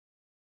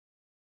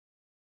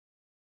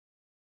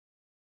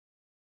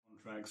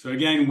Track. So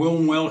again,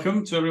 warm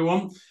welcome to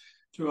everyone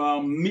to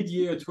our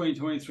mid-year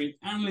 2023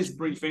 analyst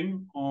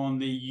briefing on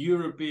the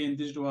European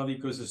digital health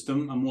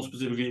ecosystem, and more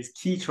specifically its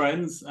key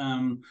trends.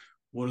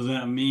 What does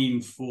that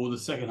mean for the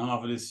second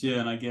half of this year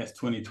and I guess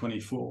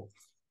 2024?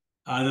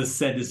 As I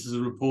said, this is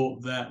a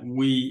report that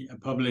we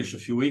published a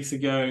few weeks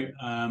ago,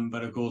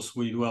 but of course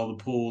we dwell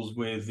the pause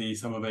with the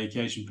summer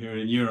vacation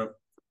period in Europe.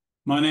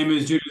 My name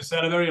is Julius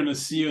Salaberry. I'm the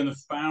CEO and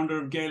the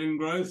founder of Galen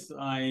Growth.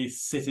 I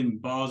sit in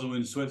Basel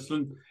in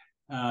Switzerland,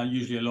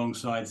 usually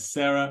alongside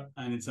Sarah,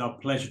 and it's our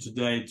pleasure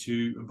today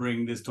to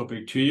bring this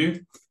topic to you.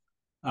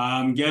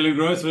 Galen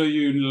Growth, for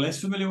you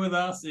less familiar with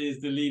us, is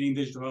the leading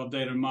digital health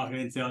data and market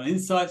intel and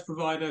insights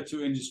provider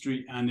to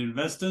industry and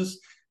investors.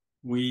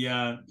 We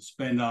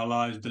spend our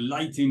lives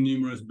delighting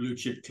numerous blue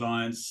chip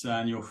clients,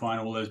 and you'll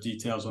find all those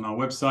details on our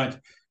website.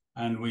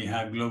 And we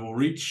have global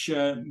reach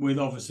with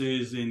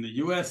offices in the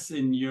US,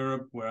 in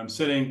Europe, where I'm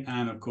sitting,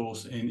 and of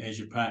course in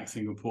Asia Pac,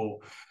 Singapore,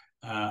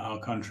 our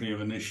country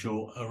of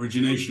initial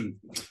origination.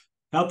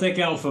 HealthTech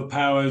Alpha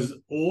powers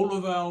all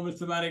of our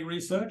thematic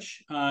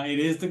research. It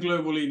is the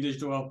global leading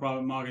digital health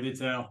private market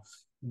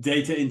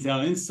data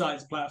intel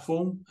insights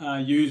platform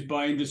used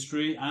by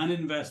industry and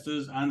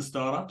investors and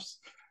startups.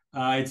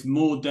 It's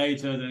more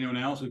data than anyone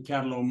else. We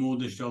catalog more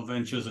digital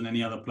ventures than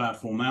any other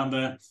platform out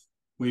there.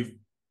 We've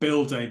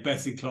built a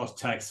best-in-class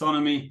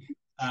taxonomy,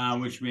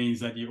 which means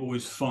that you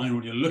always find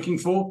what you're looking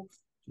for,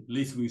 at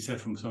least we said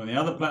from some of the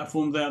other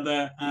platforms out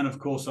there. And of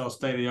course, our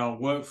state-of-the-art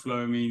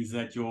workflow means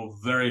that you're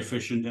very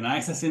efficient in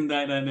accessing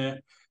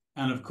data,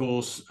 and of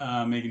course,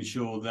 making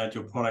sure that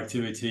your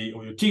productivity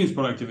or your team's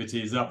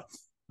productivity is up.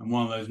 And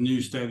one of those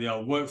new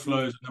state-of-the-art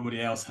workflows nobody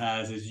else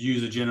has is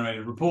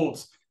user-generated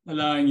reports,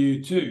 allowing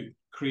you to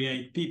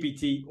create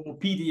PPT or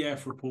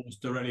PDF reports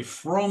directly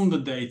from the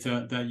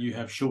data that you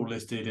have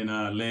shortlisted in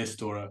a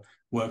list or a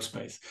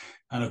workspace.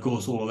 And of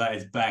course, all of that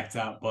is backed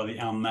up by the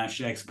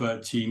unmatched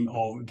expert team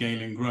of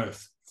Galen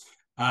Growth.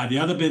 The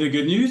other bit of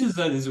good news is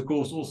that it's of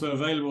course also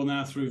available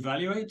now through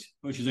Valuate,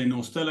 which is a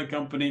North Stellar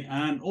company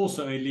and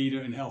also a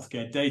leader in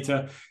healthcare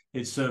data.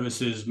 It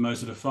services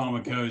most of the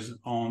pharmacos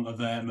on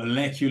their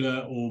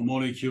molecular or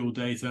molecule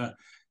data,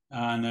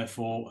 and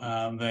therefore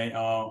they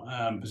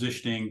are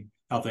positioning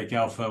HealthTech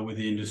Alpha with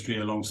the industry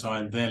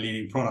alongside their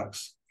leading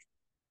products.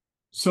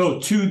 So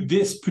to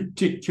this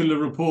particular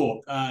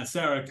report,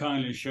 Sarah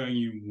kindly is showing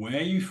you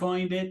where you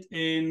find it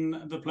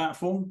in the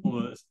platform.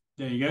 Well,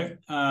 there you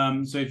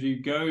go. So if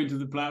you go into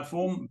the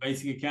platform,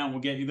 basic account will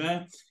get you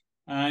there.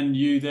 And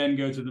you then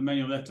go to the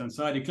menu on the left-hand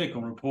side, you click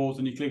on reports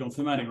and you click on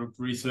thematic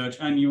research,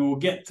 and you will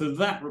get to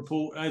that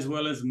report as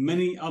well as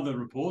many other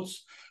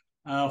reports.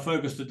 Our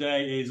focus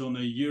today is on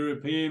the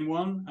European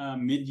one,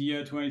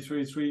 mid-year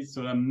 2023,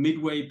 so a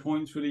midway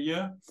point through the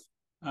year.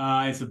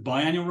 It's a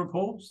biannual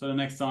report, so the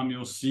next time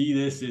you'll see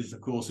this is,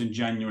 of course, in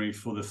January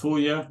for the full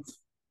year.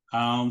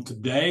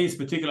 Today's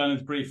particular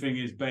analyst briefing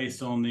is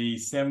based on the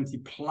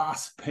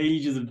 70-plus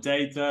pages of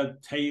data,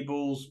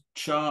 tables,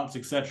 charts,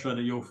 etc.,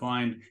 that you'll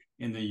find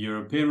in the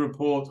European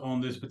report on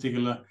this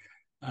particular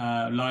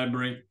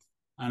library.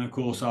 And of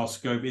course, our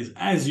scope is,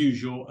 as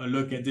usual, a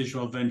look at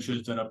digital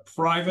ventures that are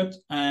private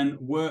and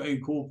were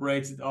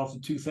incorporated after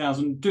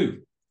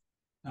 2002.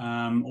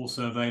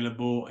 Also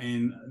available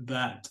in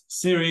that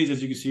series,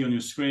 as you can see on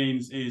your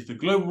screens, is the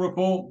Global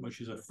Report, which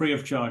is a free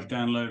of charge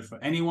download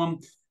for anyone.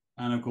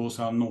 And of course,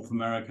 our North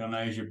America and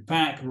Asia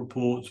Pac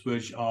reports,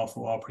 which are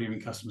for our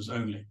premium customers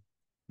only.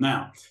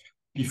 Now,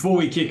 before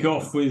we kick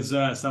off with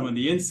some of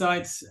the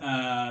insights,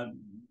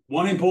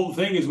 one important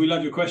thing is we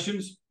love your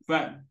questions. In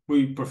fact,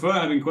 we prefer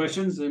having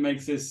questions. It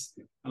makes this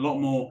a lot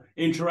more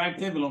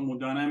interactive, a lot more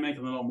dynamic,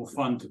 and a lot more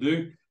fun to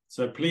do.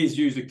 So please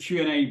use the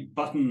Q&A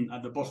button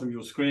at the bottom of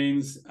your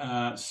screens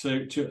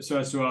so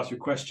as to ask your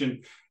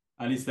question.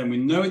 At least then we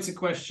know it's a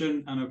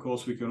question. And of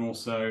course, we can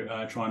also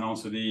try and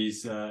answer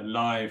these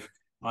live,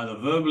 either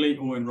verbally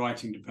or in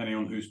writing, depending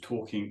on who's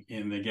talking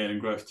in the Galen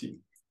Growth team.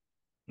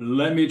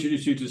 Let me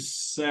introduce you to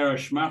Sarah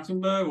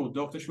Schmartenberg, or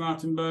Dr.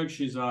 Schmartenberg.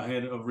 She's our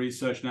head of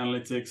research and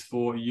analytics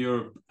for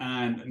Europe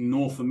and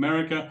North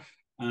America,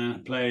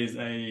 and plays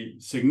a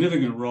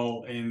significant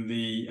role in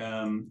the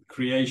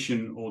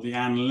creation or the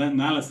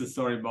analysis,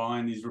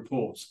 behind these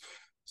reports.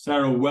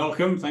 Sarah,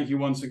 welcome. Thank you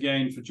once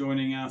again for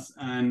joining us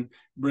and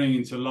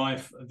bringing to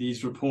life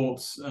these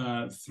reports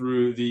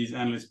through these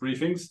analyst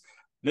briefings.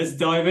 Let's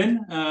dive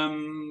in.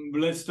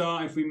 Let's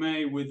start, if we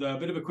may, with a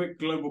bit of a quick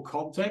global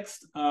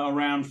context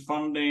around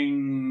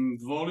funding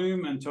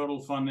volume and total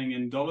funding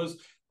in dollars,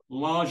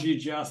 largely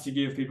just to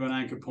give people an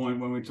anchor point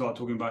when we start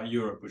talking about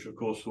Europe, which of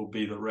course will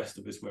be the rest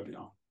of this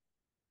webinar.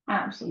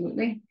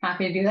 Absolutely.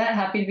 Happy to do that.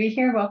 Happy to be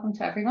here. Welcome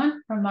to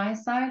everyone from my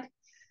side.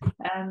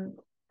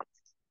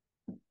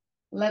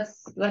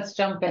 Let's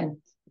jump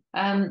in.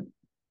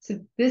 So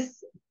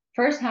this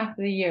first half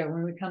of the year,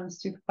 when it comes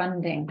to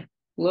funding,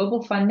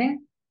 global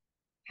funding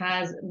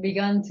has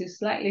begun to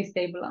slightly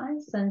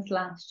stabilize since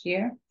last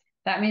year.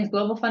 That means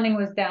global funding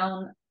was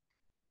down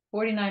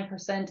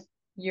 49%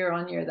 year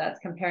on year. That's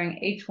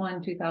comparing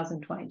H1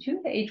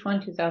 2022 to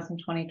H1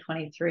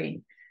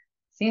 2023.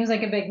 Seems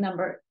like a big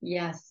number,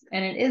 yes,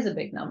 and it is a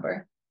big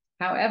number.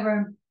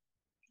 However,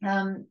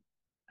 like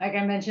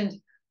I mentioned,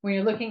 when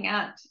you're looking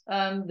at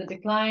the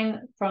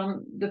decline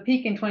from the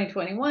peak in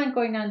 2021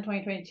 going down to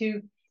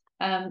 2022,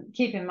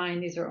 keep in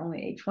mind these are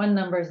only H1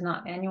 numbers,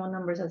 not annual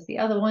numbers as the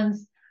other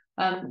ones.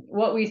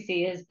 What we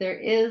see is there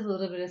is a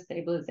little bit of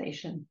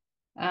stabilization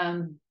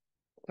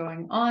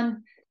going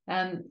on.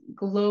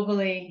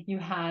 Globally, you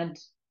had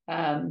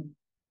a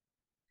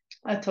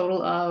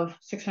total of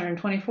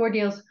 624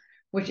 deals,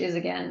 which is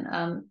again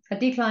a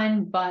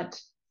decline,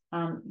 but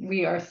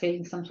we are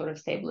seeing some sort of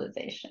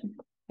stabilization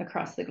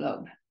across the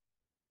globe.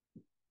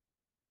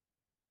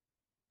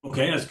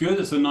 Okay, that's good.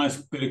 That's a nice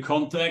bit of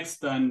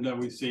context, and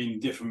we've seen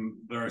different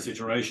various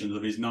iterations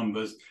of these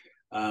numbers.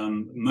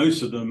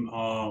 Most of them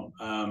are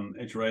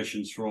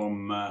iterations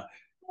from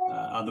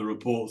other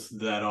reports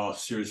that are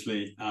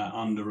seriously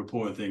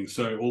underreporting.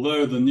 So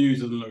although the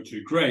news doesn't look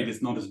too great,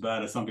 it's not as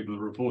bad as some people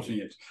are reporting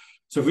it.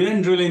 So if we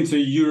then drill into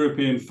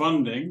European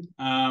funding,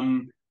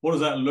 what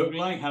does that look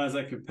like? How does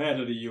that compare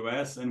to the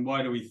US? And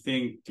why do we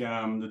think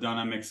the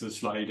dynamics are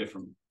slightly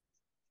different?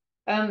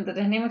 The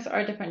dynamics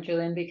are different,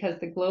 Julian, because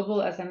the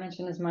global, as I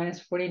mentioned, is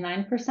minus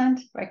 49%.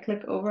 If I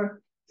click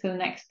over to the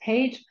next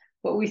page,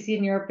 what we see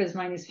in Europe is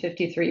minus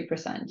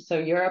 53%. So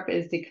Europe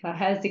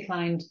has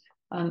declined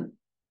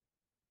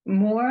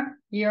more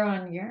year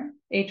on year,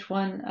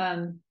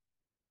 H1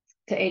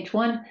 to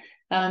H1,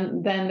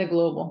 than the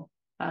global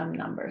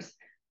numbers.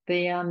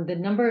 The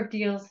number of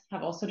deals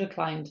have also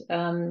declined,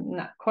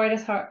 not quite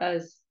as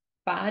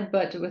bad,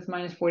 but with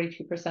minus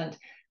 42%.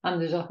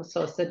 There's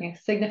also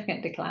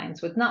significant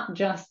declines with not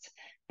just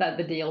that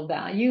the deal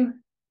value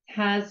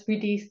has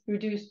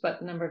reduced, but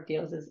the number of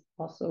deals is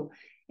also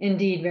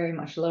indeed very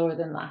much lower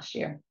than last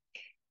year.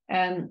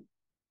 And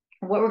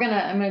I'm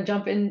gonna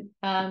jump in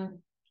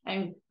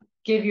and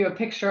give you a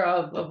picture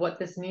of what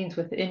this means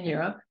within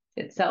Europe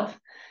itself.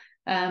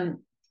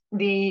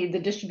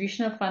 The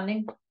distribution of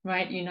funding,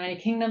 right?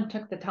 United Kingdom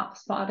took the top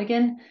spot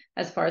again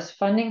as far as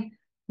funding.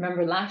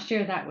 Remember last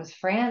year that was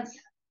France,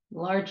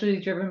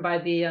 largely driven by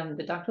the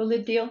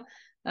Doctolib deal,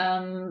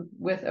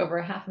 with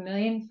over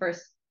 500,000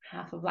 first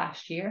half of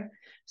last year.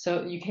 So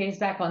UK is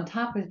back on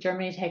top with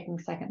Germany taking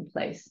second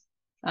place.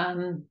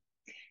 And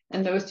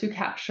those two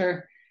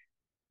capture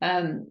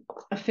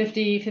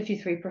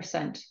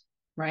 53%,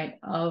 right,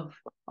 of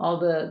all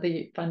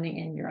the funding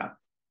in Europe.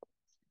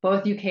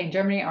 Both UK and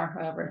Germany are,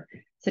 however,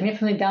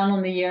 significantly down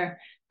on the year.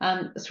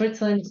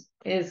 Switzerland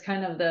is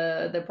kind of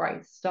the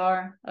bright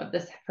star of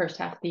this first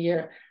half of the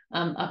year,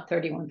 up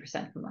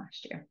 31% from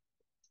last year.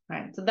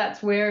 Right, so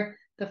that's where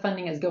the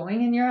funding is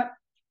going in Europe.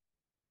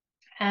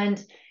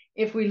 And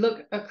if we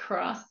look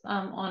across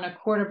on a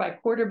quarter by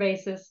quarter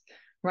basis,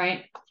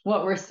 right,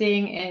 what we're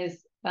seeing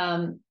is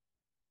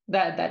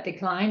that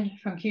decline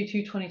from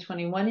Q2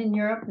 2021 in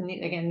Europe. And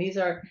again, these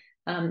are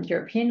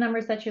European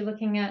numbers that you're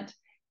looking at.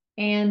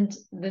 And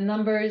the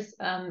numbers,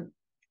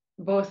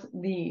 both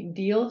the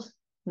deals,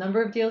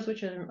 number of deals,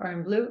 which are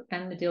in blue,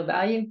 and the deal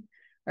value,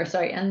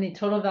 and the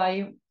total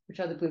value, which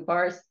are the blue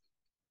bars,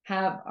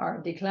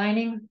 are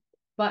declining,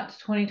 but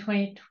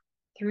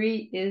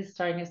 2023 is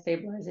starting to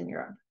stabilize in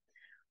Europe,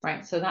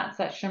 right? So that's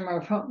that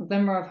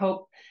glimmer of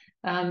hope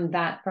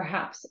that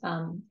perhaps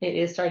it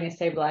is starting to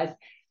stabilize,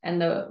 and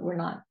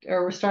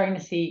we're starting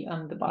to see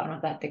the bottom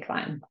of that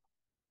decline.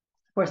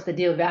 Of course, the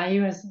deal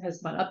value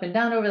has gone up and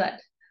down over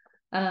that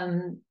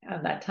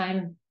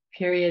time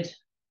period.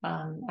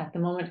 At the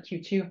moment,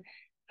 Q2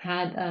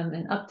 had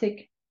an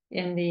uptick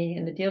in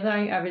the deal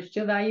value, average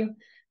deal value.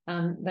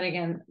 But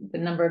again, the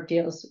number of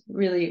deals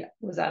really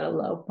was at a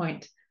low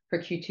point for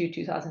Q2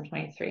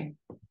 2023.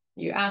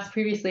 You asked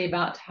previously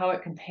about how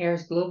it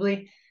compares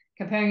globally,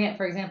 comparing it,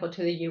 for example,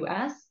 to the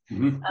US,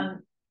 to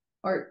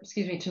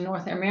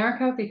North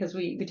America, because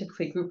we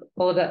typically group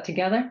all of that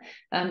together.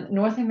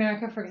 North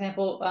America, for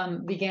example,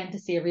 began to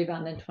see a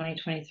rebound in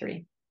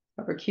 2023.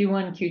 Over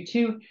Q1,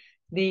 Q2,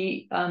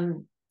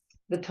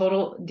 the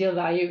total deal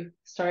value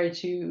started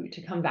to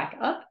come back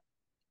up.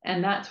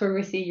 And that's where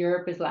we see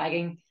Europe is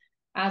lagging,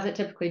 as it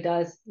typically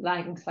does,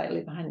 lagging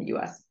slightly behind the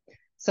US.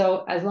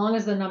 So as long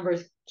as the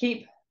numbers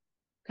keep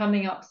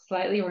coming up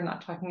slightly, we're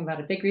not talking about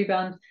a big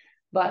rebound,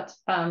 but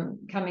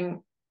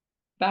coming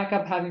back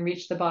up, having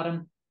reached the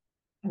bottom,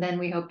 then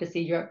we hope to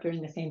see Europe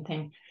doing the same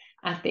thing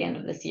at the end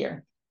of this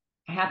year.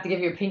 I have to give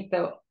you a peek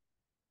though,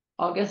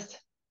 August,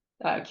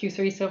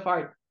 Q3 so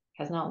far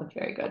has not looked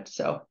very good.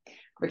 So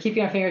we're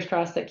keeping our fingers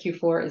crossed that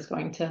Q4 is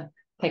going to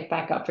pick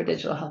back up for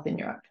digital health in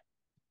Europe.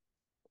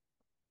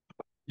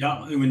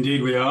 Yeah,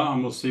 indeed we are,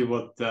 and we'll see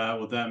what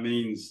that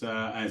means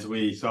as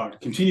we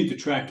continue to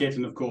track it.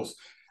 And of course,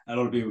 a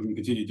lot of people can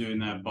continue doing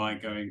that by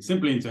going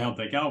simply into Health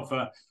Tech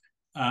Alpha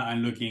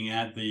and looking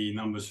at the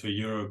numbers for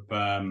Europe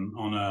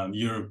on a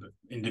Europe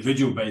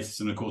individual basis,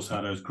 and of course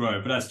how those grow.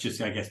 But that's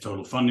just, I guess,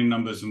 total funding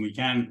numbers, and we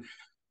can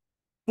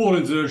fall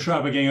into the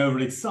trap of getting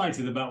overly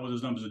excited about what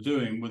those numbers are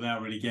doing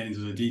without really getting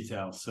into the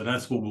details. So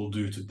that's what we'll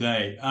do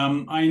today.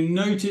 I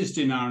noticed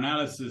in our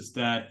analysis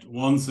that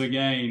once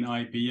again,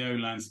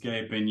 IPO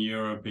landscape in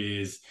Europe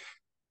is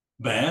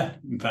bare,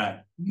 in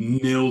fact,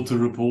 nil to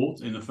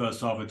report in the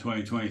first half of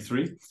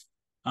 2023.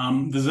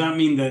 Does that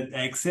mean that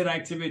exit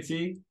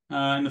activity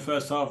in the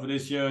first half of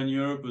this year in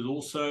Europe was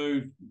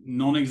also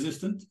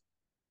non-existent?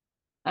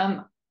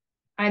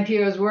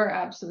 IPOs were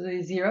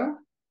absolutely zero.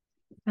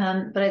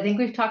 But I think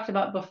we've talked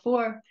about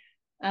before,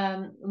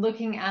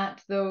 looking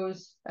at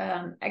those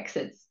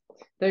exits.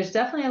 There's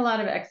definitely a lot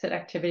of exit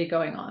activity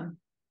going on.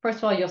 First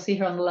of all, you'll see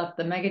here on the left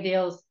the mega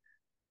deals,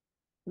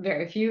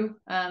 very few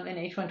in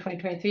H1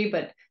 2023,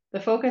 but the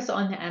focus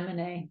on the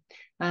M&A.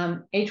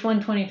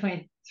 H1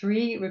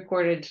 2023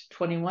 recorded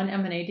 21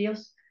 M&A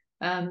deals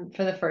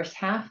for the first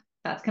half.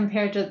 That's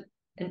compared to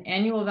an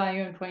annual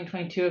value in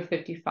 2022 of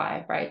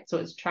 55, right? So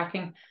it's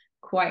tracking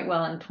quite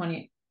well in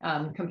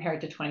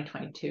compared to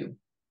 2022.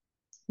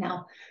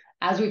 Now,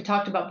 as we've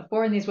talked about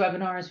before in these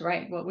webinars,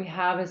 right, what we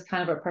have is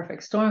kind of a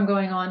perfect storm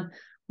going on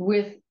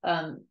with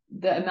the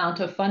amount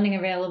of funding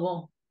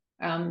available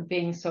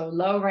being so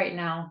low right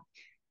now.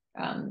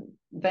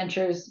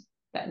 Ventures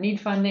that need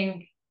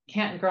funding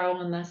can't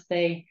grow unless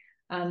they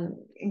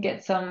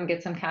get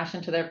some cash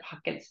into their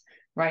pockets,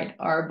 right,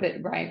 are a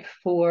bit ripe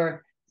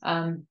for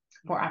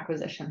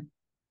acquisition.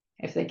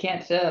 If they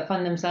can't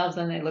fund themselves,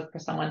 then they look for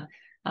someone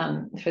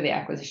for the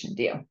acquisition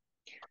deal.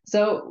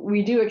 So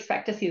we do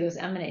expect to see those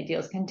M&A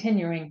deals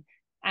continuing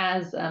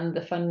as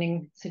the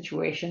funding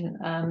situation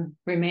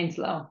remains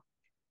low,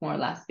 more or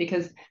less,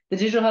 because the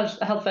digital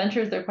health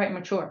ventures, they're quite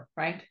mature,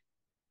 right?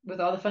 With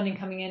all the funding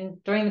coming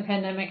in during the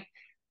pandemic,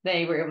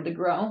 they were able to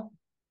grow,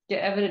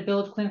 get evidence,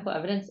 build clinical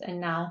evidence,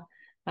 and now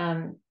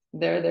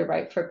they're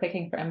ripe for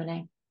picking for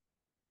M&A.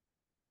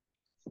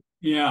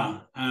 Yeah,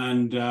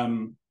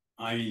 and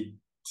I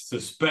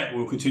suspect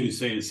we'll continue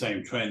seeing the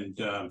same trend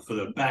for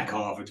the back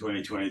half of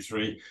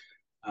 2023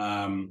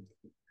 in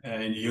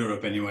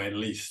Europe, anyway, at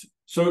least.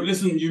 So,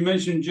 listen, you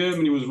mentioned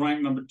Germany was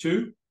ranked number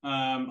 2,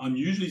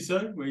 unusually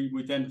so. We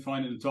tend to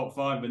find it in the top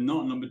 5, but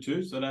not number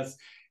 2, so that's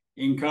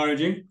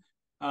encouraging.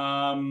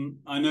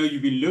 I know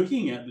you've been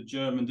looking at the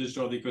German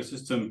digital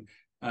ecosystem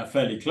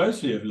fairly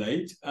closely of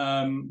late.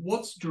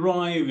 What's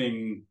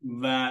driving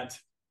that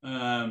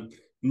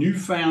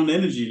newfound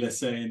energy, let's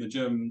say, in the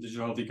German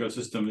digital health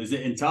ecosystem? Is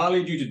it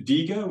entirely due to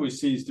DiGA, which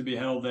seems to be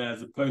held there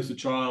as a poster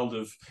child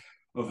of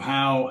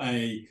how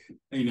an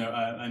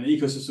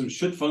ecosystem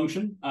should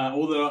function,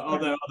 or are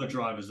there other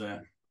drivers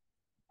there?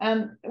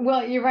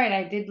 Well, you're right.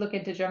 I did look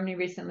into Germany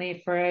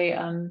recently for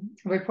a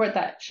report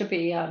that should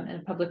be in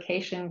a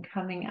publication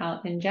coming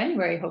out in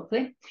January,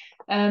 hopefully.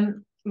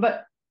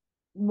 But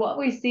what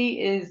we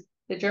see is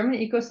the German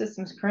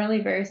ecosystem is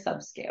currently very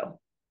subscale,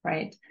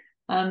 right?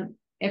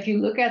 If you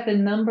look at the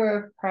number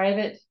of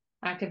private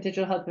active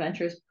digital health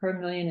ventures per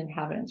million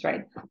inhabitants,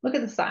 right? Look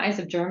at the size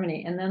of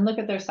Germany and then look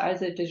at their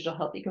size of the digital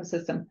health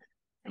ecosystem.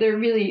 They're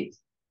really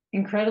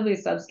incredibly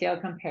subscale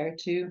compared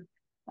to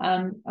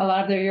a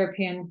lot of their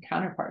European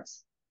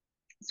counterparts.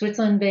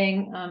 Switzerland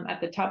being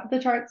at the top of the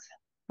charts,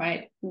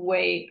 right?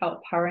 Way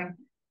outpowering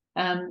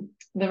the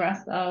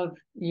rest of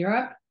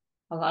Europe.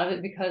 A lot of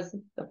it because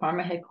the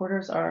pharma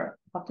headquarters are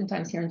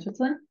oftentimes here in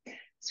Switzerland.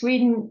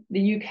 Sweden,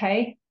 the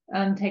UK,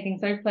 taking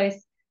third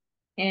place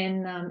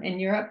in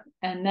Europe,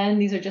 and then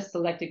these are just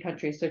selected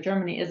countries. So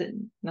Germany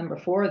isn't number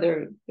 4;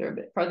 they're a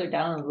bit farther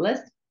down on the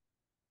list.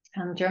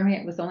 Germany,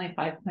 it was only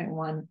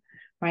 5.1,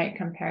 right,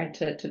 compared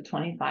to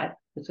 25.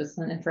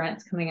 Switzerland and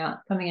France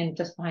coming in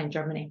just behind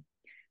Germany,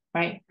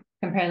 right?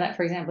 Compare that,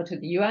 for example, to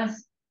the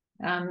US.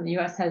 The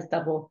US has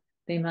double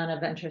the amount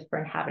of ventures per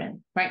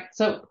inhabitant, right?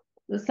 So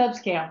the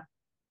subscale.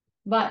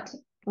 But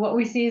what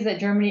we see is that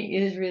Germany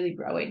is really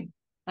growing.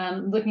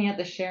 Looking at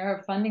the share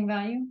of funding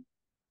value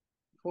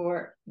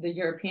for the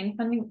European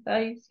funding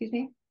value,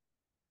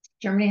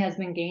 Germany has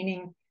been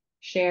gaining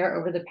share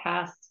over the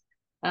past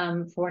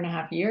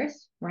 4.5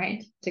 years,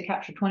 right, to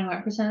capture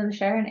 21% of the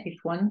share in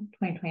H1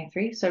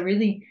 2023. So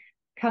really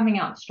coming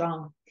out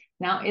strong.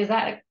 Now, is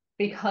that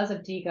because of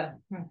DiGA?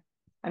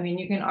 I mean,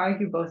 you can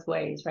argue both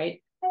ways, right?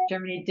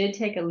 Germany did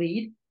take a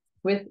lead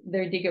with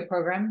their DiGA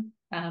program.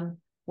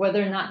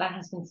 Whether or not that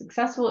has been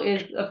successful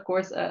is, of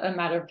course, a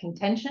matter of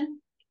contention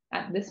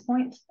at this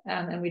point,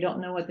 and we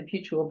don't know what the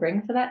future will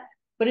bring for that.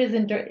 But it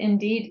is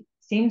indeed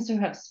seems to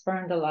have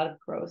spurned a lot of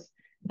growth.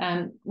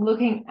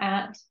 Looking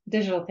at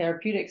digital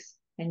therapeutics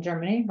in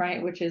Germany,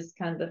 right, which is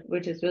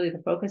really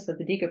the focus of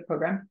the DiGA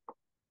program.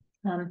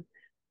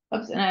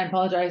 Oops, and I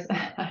apologize.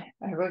 I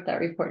wrote that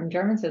report in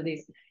German, so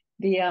the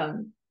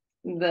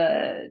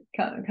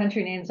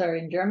country names are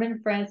in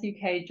German: France,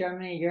 UK,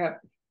 Germany,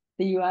 Europe,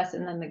 the US,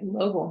 and then the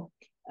global.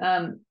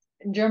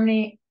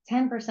 Germany,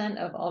 10%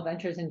 of all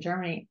ventures in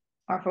Germany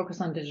are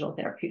focused on digital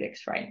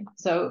therapeutics, right?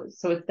 So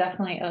it's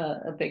definitely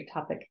a big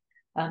topic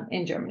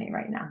in Germany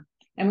right now,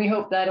 and we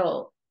hope that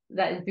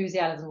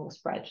enthusiasm will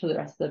spread to the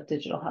rest of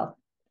digital health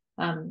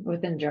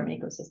within the German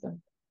ecosystem.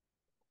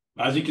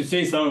 As you can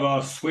see, some of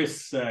our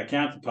Swiss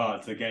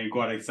counterparts are getting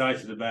quite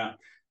excited about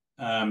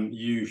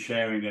you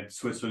sharing that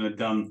Switzerland had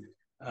done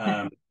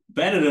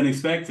better than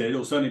expected,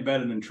 or certainly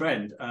better than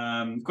trend.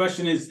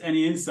 Question is,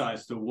 any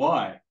insights to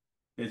why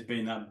there's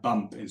been that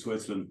bump in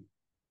Switzerland?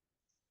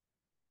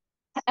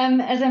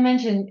 As I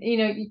mentioned,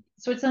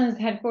 Switzerland is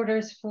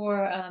headquarters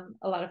for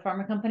a lot of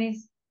pharma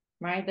companies,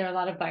 right? There are a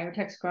lot of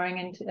biotechs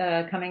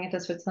coming into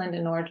Switzerland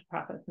in order to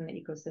profit from the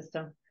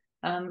ecosystem.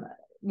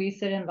 We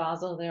sit in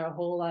Basel. There are a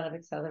whole lot of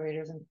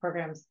accelerators and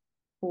programs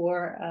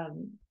for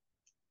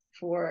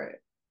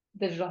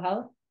digital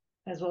health,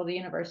 as well. The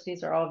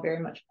universities are all very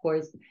much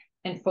poised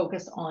and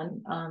focused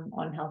on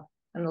health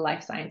and the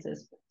life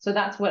sciences. So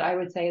that's what I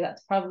would say.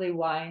 That's probably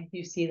why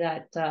you see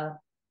that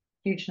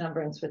huge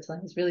number in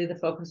Switzerland. Is really the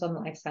focus on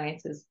life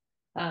sciences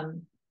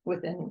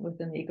within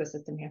the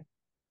ecosystem here.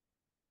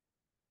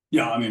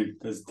 Yeah, I mean,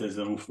 there's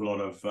an awful lot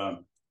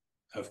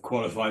of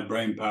qualified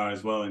brain power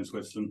as well in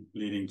Switzerland,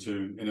 leading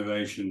to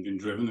innovation being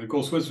driven. And of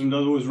course, Switzerland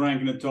does always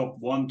rank in the top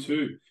 1,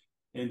 2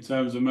 in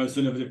terms of most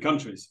innovative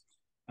countries,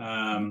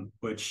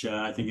 which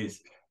I think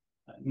is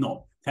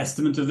not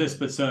testament to this,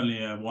 but certainly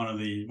one of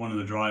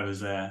the drivers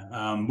there.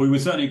 We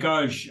would certainly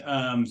encourage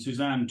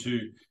Suzanne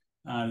to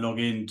log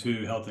in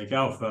to Health Tech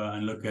Alpha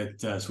and look at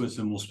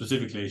Switzerland more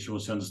specifically. She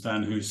wants to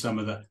understand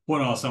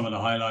what are some of the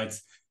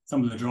highlights,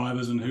 some of the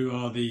drivers, and who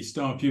are the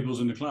star pupils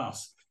in the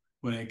class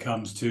when it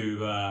comes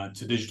to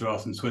digital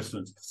health in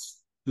Switzerland.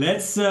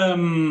 Let's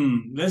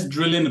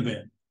drill in a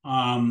bit.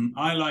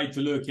 I like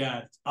to look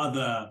at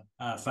other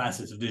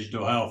facets of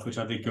digital health, which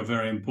I think are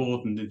very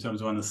important in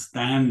terms of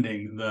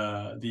understanding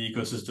the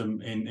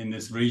ecosystem in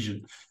this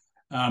region.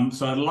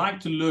 So I'd like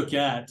to look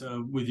at,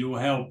 with your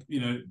help,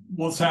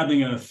 what's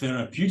happening at a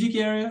therapeutic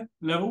area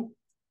level.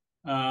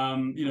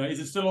 Is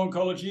it still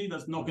oncology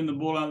that's knocking the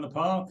ball out of the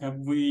park? Have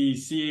we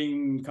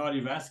seen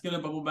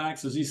cardiovascular bubble back?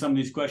 So these are some of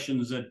these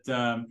questions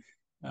that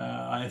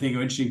I think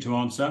are interesting to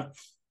answer.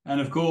 And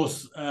of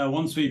course,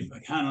 once we've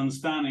had an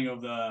understanding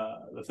of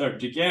the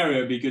therapeutic area,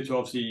 it'd be good to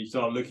obviously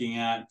start looking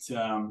at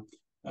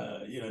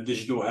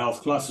digital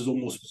health clusters, or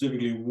more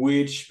specifically,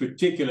 which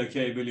particular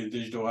capability of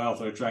digital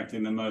health are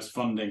attracting the most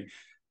funding.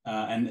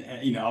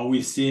 Are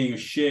we seeing a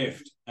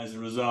shift as a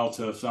result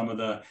of some of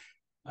the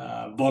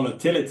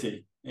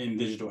volatility in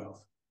digital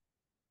health?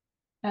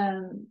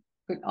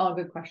 All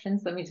good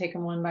questions. Let me take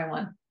them one by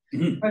one.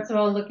 Mm-hmm. First of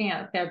all, looking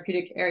at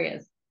therapeutic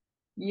areas.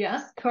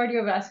 Yes,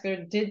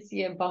 cardiovascular did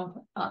see a bump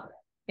up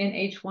in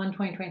H1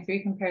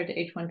 2023 compared to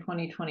H1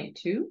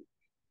 2022.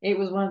 It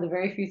was one of the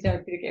very few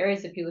therapeutic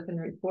areas, if you look in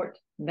the report,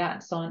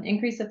 that saw an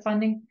increase of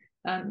funding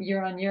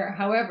year on year.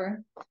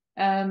 However,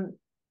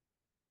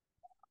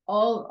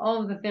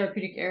 all of the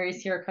therapeutic areas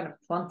here are kind of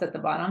clumped at the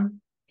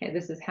bottom. Okay,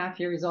 this is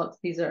half-year results.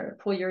 These are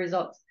full-year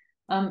results.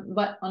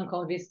 But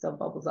oncology still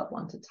bubbles up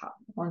onto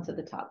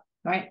the top,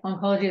 right?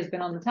 Oncology has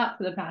been on the top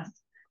for the past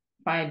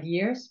 5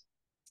 years.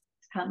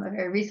 A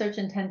very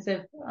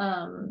research-intensive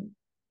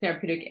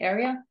therapeutic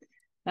area,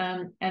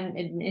 and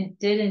it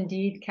did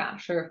indeed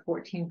capture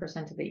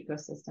 14% of the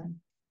ecosystem,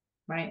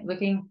 right?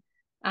 Looking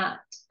at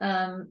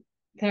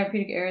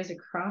therapeutic areas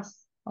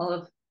across all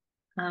of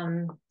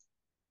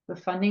the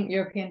funding,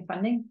 European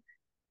funding,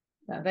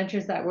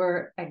 ventures that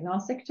were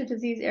agnostic to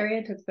disease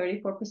area took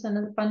 34%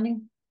 of the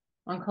funding,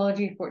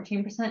 oncology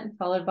 14%,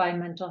 followed by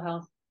mental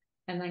health,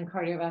 and then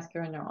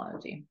cardiovascular and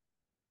neurology.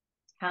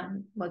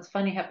 What's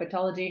funny,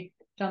 hepatology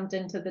jumped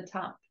into the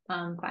top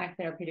 5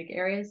 therapeutic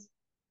areas,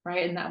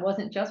 right? And that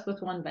wasn't just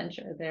with one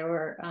venture. There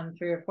were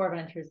 3 or 4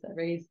 ventures that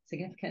raised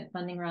significant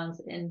funding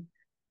rounds in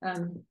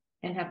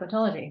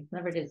hepatology,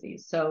 liver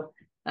disease. So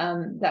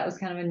that was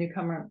kind of a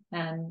newcomer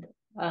and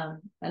a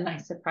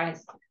nice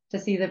surprise to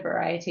see the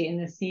variety and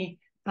to see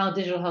how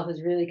digital health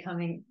is really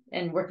coming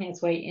and working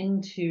its way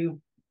into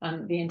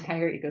the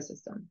entire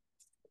ecosystem.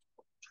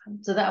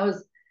 So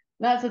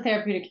that's the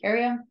therapeutic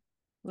area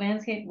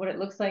landscape, what it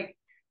looks like.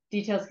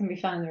 Details can be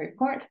found in the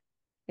report.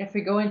 If we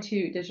go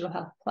into digital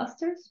health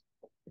clusters,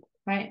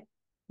 right,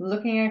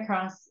 looking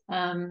across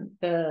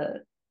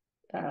the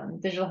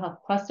digital health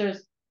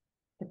clusters,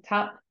 the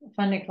top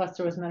funded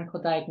cluster was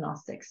medical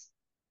diagnostics,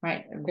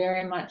 right?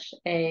 Very much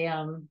a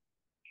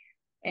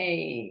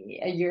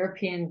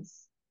European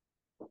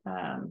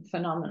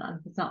phenomenon.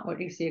 It's not what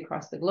you see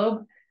across the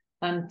globe.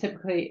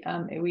 Typically,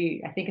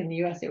 I think in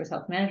the US it was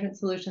health management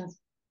solutions,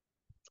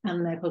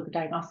 and medical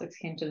diagnostics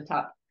came to the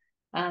top.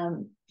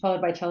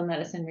 Followed by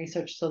telemedicine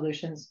research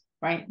solutions,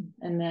 right?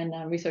 And then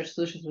research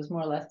solutions was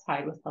more or less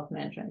tied with health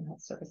management and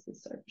health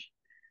services search.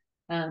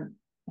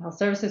 Health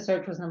services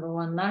search was number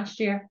 1 last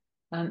year.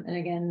 And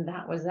again,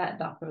 that was that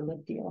Dr.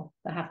 Lib deal,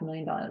 the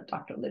 $500,000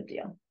 Dr. Lib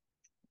deal.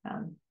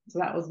 So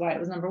that was why it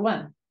was number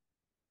 1.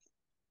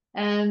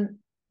 And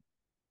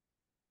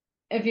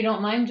if you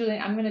don't mind,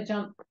 Julian, I'm going to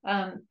jump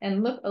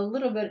and look a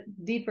little bit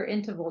deeper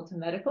into Volta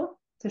Medical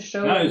to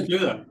show let's do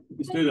that.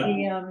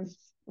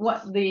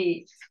 What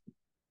the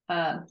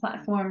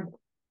platform,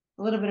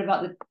 a little bit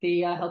about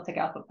the Health Tech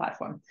Alpha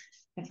platform.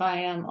 If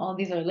all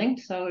these are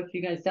linked, so if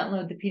you guys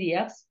download the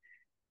PDFs,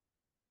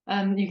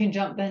 you can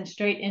jump then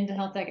straight into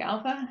Health Tech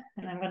Alpha,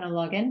 and I'm going to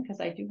log in because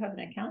I do have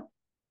an account.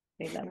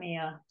 They let me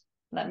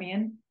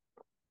in.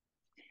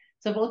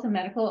 So Volta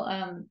Medical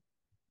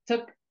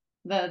took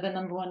the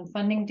number 1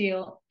 funding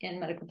deal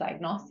in medical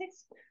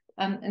diagnostics,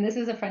 and this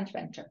is a French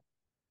venture.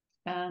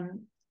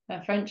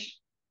 A French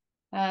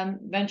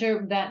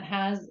venture that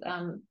has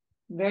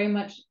very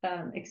much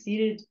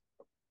exceeded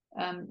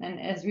and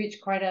has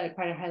reached quite a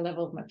high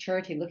level of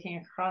maturity. Looking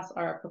across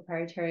our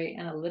proprietary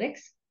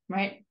analytics,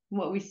 right?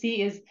 What we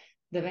see is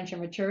the venture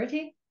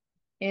maturity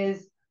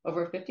is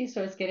over 50,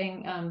 so it's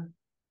getting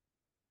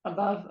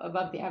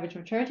above the average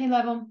maturity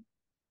level,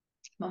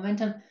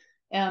 momentum,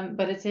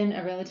 but it's in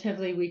a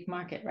relatively weak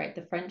market, right?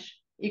 The French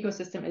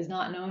ecosystem is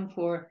not known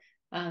for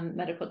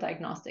medical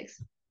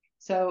diagnostics.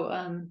 So,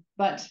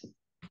 but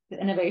the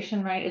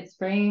innovation, right? It's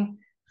bringing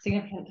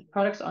significant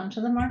products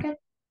onto the market.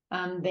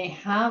 They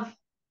have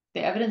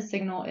the evidence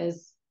signal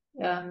is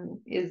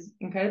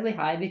incredibly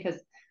high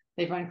because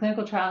they've run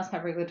clinical trials,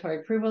 have regulatory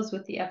approvals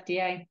with the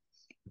FDA,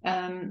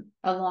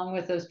 along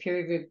with those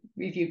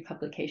peer-reviewed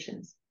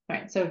publications,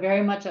 right? So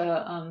very much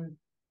a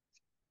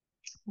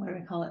what do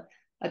we call it?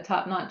 A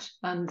top-notch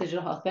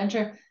digital health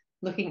venture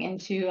looking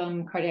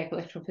into cardiac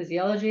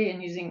electrophysiology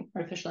and using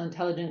artificial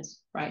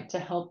intelligence, right, to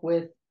help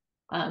with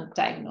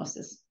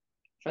diagnosis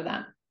for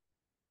that.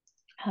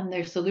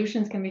 Their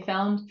solutions can be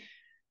found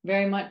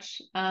very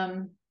much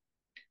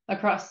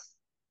across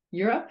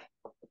Europe.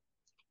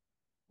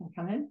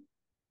 Come in.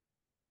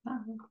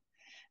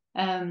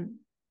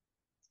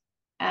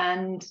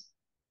 And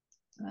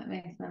let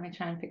me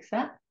try and fix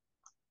that.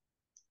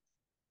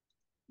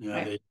 Yeah,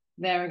 right.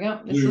 There we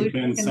go. The solution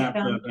can sap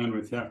the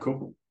bandwidth. Yeah,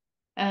 cool.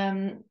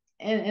 In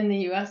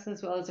the US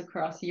as well as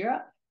across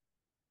Europe.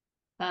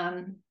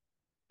 And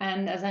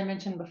as I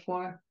mentioned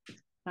before,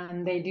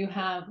 they do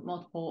have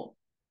multiple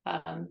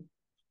not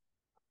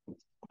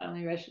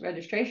only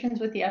registrations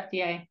with the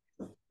FDA,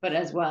 but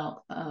as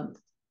well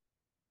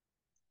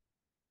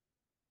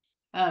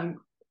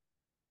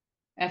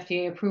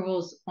FDA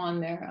approvals on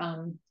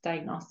their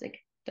diagnostic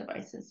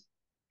devices.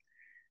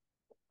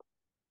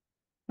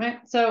 Right,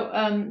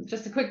 so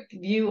just a quick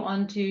view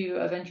onto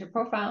a venture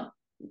profile.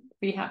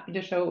 Be happy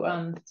to show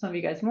some of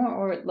you guys more,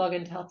 or log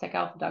into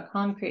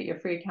healthtechalpha.com, create your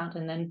free account,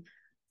 and then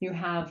you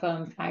have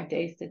 5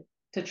 days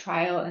to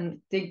trial and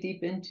dig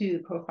deep into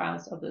the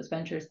profiles of those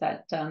ventures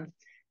that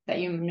that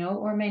you know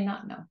or may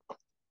not know.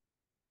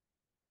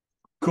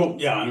 Cool.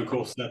 Yeah, and of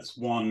course that's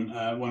one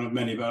of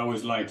many, but I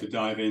always like to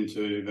dive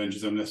into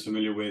ventures I'm less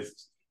familiar with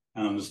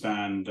and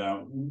understand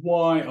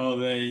why are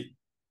they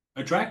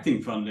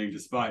attracting funding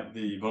despite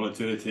the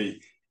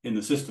volatility in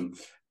the system.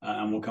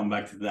 And we'll come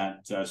back to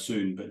that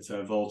soon. But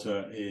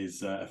Volta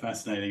is a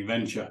fascinating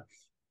venture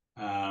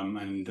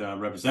and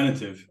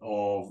representative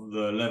of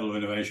the level of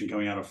innovation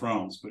coming out of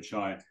France, which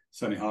I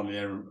certainly hardly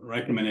ever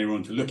recommend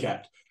everyone to look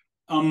at.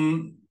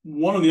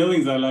 One of the other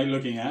things I like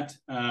looking at,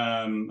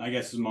 I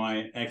guess is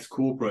my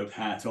ex-corporate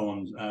hat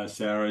on,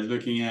 Sarah, is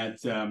looking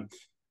at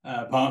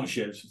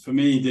partnerships. For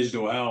me,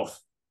 digital health,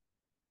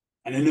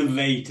 an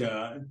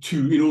innovator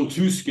in order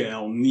to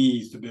scale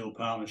needs to build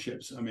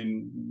partnerships. I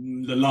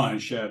mean, the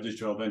lion's share of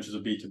digital health ventures are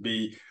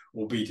B2B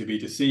or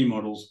B2B2C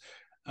models.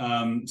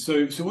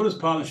 So what does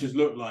partnerships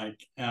look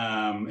like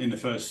in the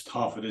first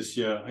half of this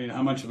year? You know,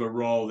 how much of a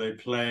role they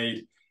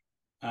played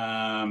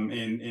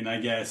in I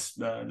guess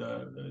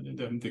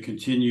the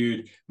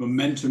continued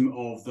momentum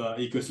of the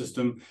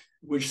ecosystem?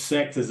 Which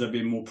sectors have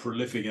been more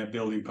prolific at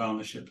building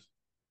partnerships?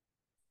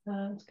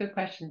 That's a good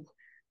question.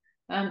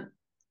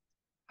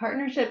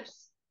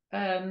 Partnerships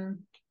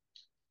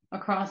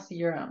across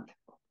Europe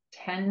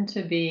tend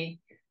to be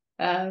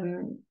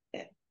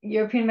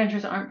European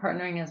ventures aren't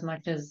partnering as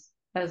much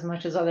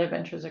as other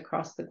ventures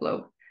across the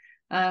globe.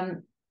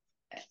 Can't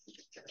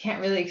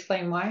really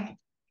explain why,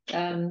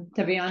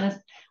 to be honest,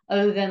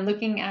 other than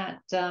looking at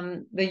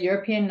the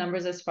European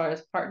numbers as far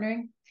as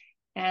partnering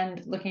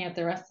and looking at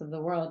the rest of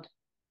the world.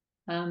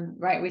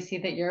 Right, we see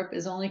that Europe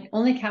is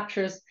only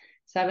captures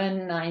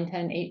 7, 9,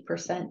 10,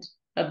 8%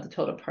 of the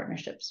total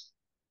partnerships.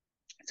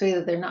 So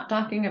either they're not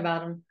talking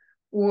about them,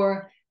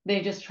 or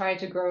they just try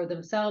to grow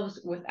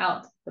themselves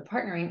without the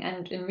partnering.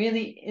 And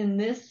really, in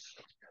this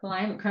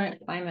current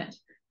climate,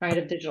 right,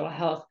 of digital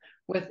health,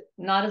 with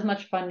not as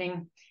much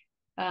funding,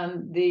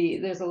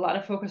 there's a lot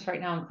of focus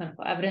right now on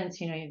clinical evidence.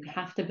 You know, you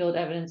have to build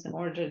evidence in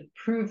order to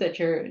prove that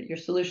your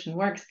solution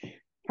works.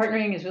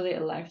 Partnering is really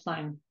a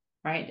lifeline,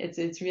 right?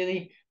 It's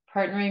really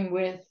partnering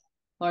with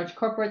large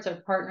corporates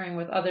or partnering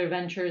with other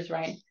ventures,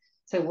 right,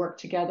 to work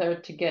together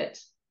to get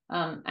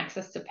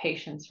access to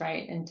patients,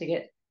 right, and to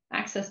get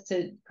access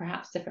to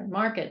perhaps different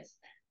markets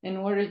in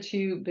order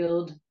to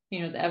build, you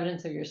know, the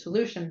evidence of your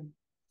solution.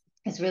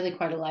 Is really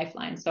quite a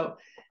lifeline. So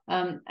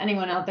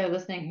anyone out there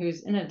listening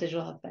who's in a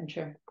digital health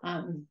venture,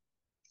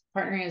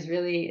 partnering is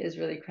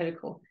really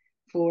critical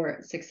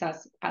for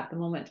success at the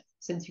moment,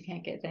 since you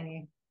can't get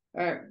any,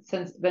 or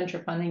since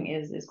venture funding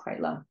is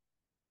quite low.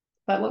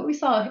 But what we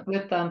saw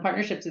with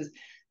partnerships is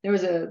there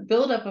was a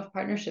buildup of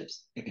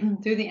partnerships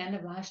through the end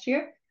of last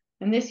year.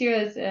 And this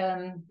year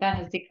that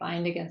has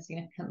declined again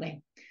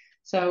significantly.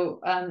 So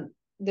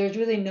there's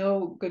really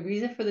no good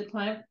reason for the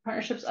decline of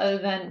partnerships other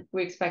than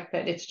we expect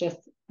that it's just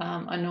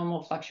a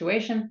normal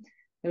fluctuation.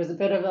 There was a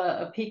bit of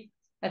a peak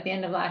at the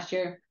end of last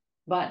year,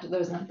 but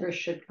those numbers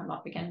should come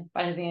up again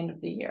by the end of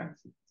the year,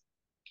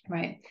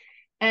 right?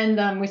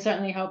 And we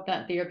certainly hope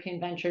that the European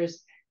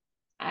ventures,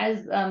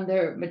 as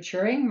they're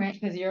maturing, right,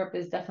 because Europe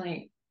is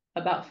definitely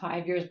about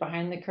 5 years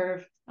behind the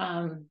curve,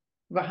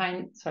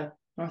 behind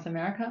North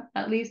America,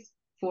 at least,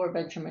 for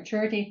venture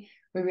maturity.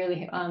 We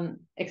really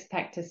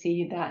expect to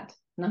see that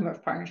number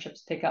of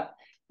partnerships pick up,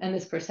 and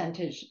this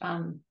percentage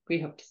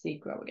we hope to see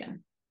grow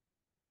again.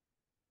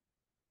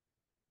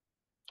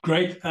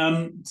 Great.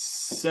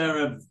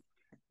 Sarah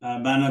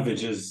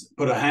Banovich has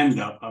put her hand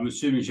up. I'm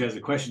assuming she has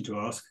a question to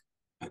ask.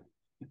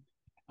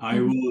 I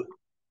will.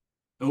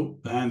 Oh,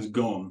 the hand's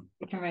gone.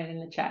 You can write in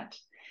the chat.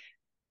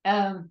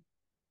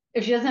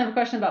 If she doesn't have a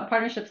question about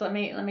partnerships, let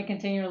me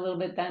continue a little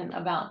bit then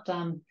about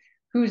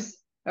who's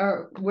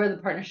or where the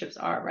partnerships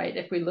are, right?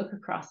 If we look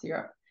across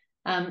Europe,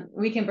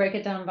 we can break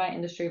it down by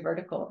industry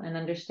vertical and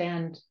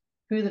understand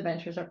who the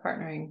ventures are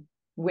partnering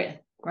with,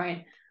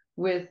 right?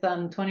 With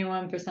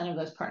 21% of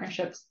those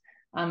partnerships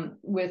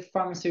with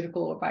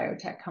pharmaceutical or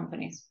biotech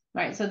companies,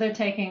 right? So they're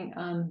taking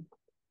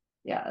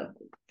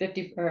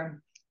 50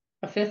 or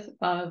a fifth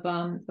of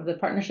the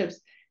partnerships.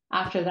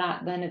 After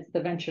that, then it's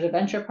the venture to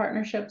venture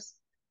partnerships,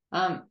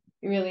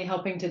 really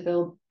helping to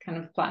build kind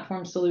of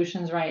platform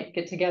solutions, right?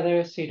 Get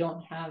together so you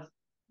don't have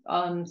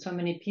so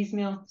many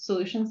piecemeal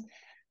solutions.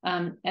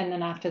 And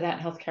then after that,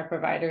 healthcare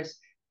providers,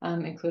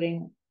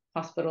 including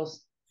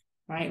hospitals,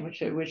 right,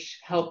 which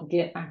help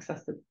get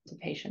access to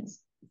patients.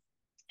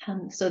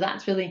 So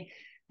that's really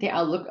the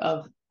outlook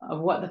of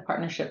what the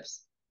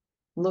partnerships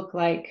look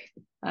like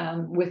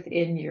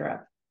within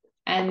Europe.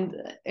 And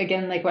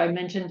again, like what I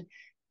mentioned,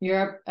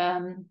 Europe,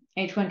 H1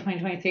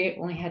 2023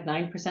 only had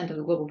 9% of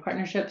the global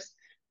partnerships,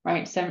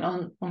 right?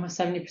 Almost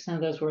 70% of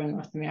those were in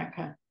North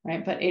America,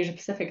 right? But Asia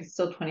Pacific is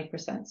still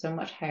 20%, so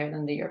much higher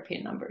than the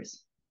European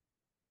numbers.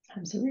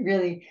 So we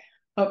really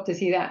hope to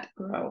see that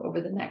grow over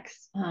the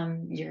next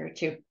year or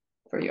two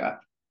for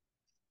Europe.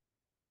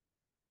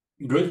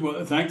 Good.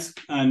 Well, thanks.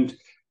 And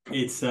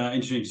it's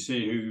interesting to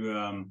see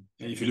who,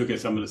 if you look at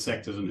some of the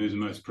sectors and who the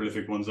most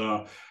prolific ones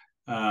are,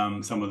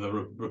 some of the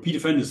repeat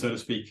offenders, so to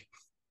speak.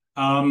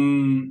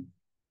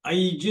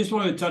 I just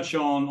want to touch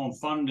on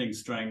funding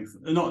strength,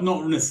 not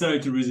necessarily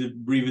to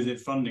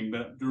revisit funding,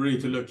 but really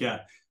to look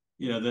at,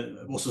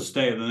 what's the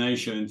state of the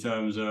nation in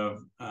terms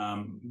of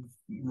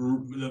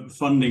the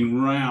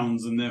funding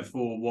rounds, and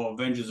therefore what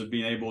ventures have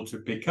been able to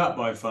pick up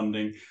by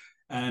funding,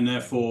 and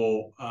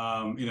therefore,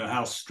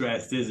 how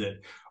stressed is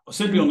it?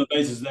 Simply on the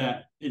basis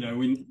that,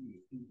 we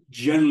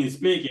generally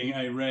speaking,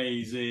 a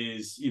raise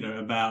is,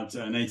 about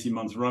an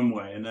 18-month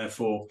runway. And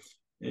therefore,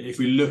 if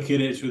we look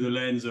at it through the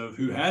lens of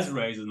who has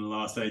raised in the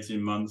last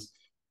 18 months,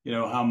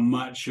 how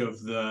much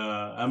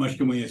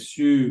can we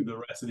assume the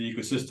rest of the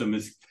ecosystem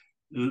is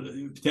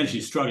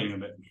potentially struggling a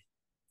bit?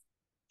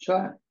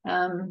 Sure.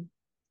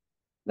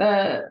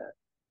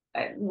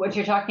 What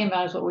you're talking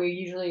about is what we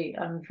usually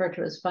refer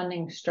to as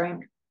funding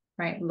strength,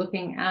 right?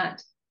 Looking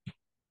at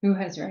who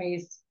has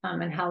raised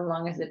and how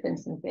long has it been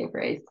since they've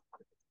raised.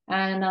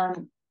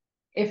 And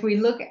if we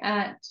look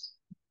at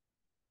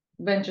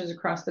ventures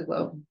across the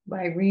globe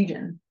by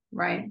region,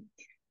 right?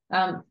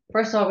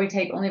 First of all, we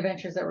take only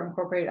ventures that were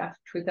incorporated after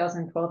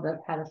 2012 that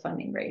have had a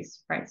funding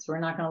raise, right? So we're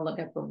not going to look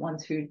at the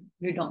ones who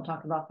don't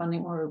talk about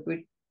funding or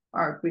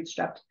are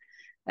bootstrapped.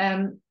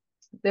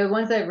 The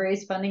ones that have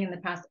raised funding in the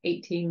past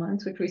 18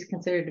 months, which we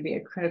consider to be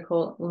a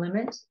critical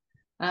limit.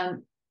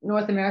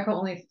 North America,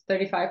 only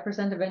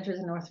 35% of ventures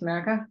in North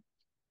America,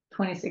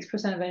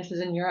 26% of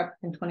ventures in Europe,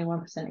 and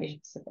 21% Asia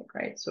Pacific,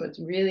 right? So it's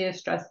really a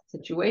stressed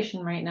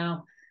situation right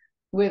now,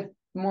 with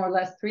more or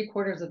less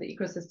 3/4 of the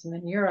ecosystem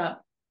in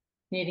Europe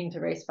needing to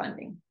raise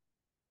funding,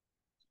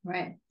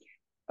 right?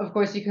 Of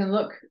course, you can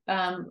look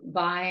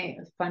by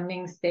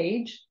funding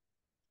stage,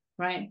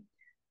 right?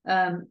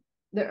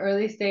 The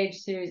early stage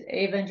Series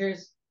A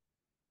ventures,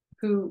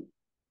 who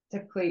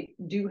typically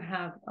do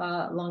have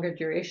a longer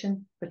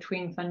duration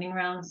between funding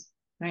rounds,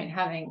 right?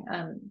 Having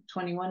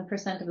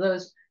 21% of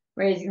those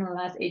raising in the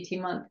last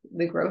 18 months,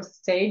 the growth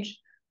stage,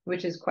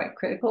 which is quite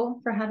critical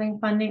for having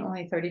funding,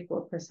 only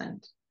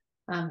 34%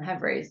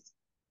 have raised.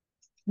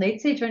 Late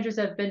stage ventures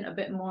have been a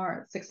bit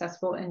more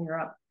successful in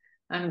Europe.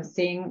 I'm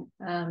seeing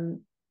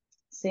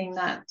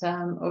that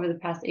over the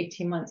past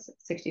 18 months,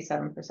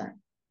 67%.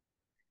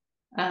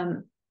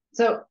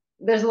 So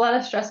there's a lot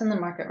of stress in the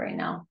market right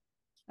now.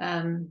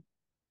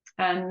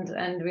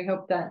 And we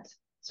hope that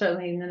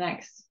certainly in the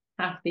next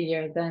half of the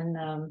year, then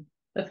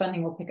the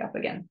funding will pick up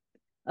again.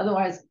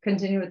 Otherwise,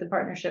 continue with the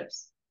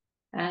partnerships,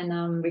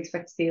 and we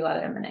expect to see a lot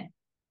of M&A.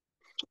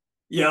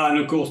 Yeah, and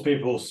of course,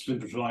 people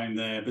simplifying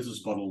their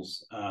business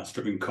models,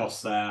 stripping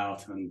costs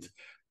out, and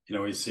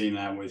we've seen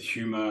that with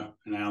Humor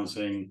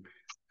announcing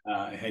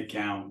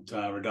headcount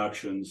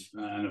reductions,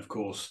 and of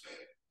course,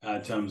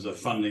 in terms of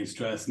funding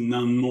stress,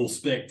 none more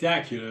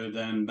spectacular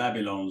than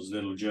Babylon's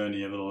little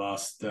journey over the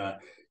last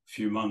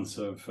few months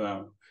of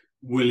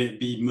will it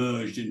be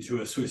merged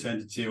into a Swiss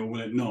entity or will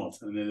it not?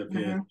 And it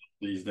appears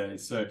these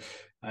days. So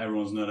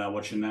everyone's no doubt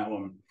watching that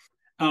one.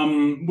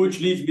 Which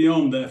leads me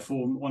on,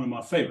 therefore, one of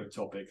my favorite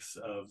topics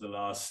of the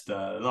last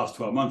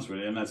 12 months,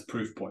 really, and that's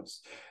proof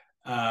points.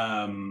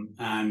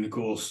 and of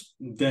course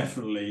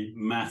definitely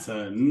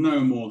matter no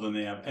more than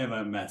they have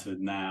ever mattered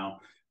now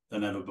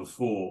than ever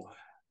before.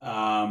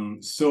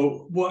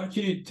 So what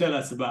can you tell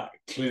us about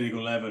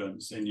clinical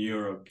evidence in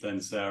Europe then,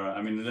 Sarah?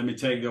 I mean, let me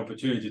take the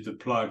opportunity to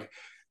plug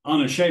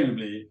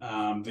unashamedly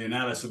the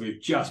analysis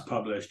we've just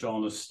published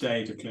on the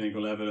state of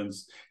clinical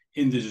evidence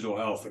in digital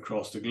health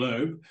across the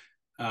globe.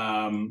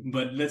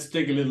 But let's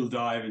take a little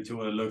dive into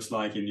what it looks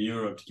like in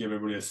Europe to give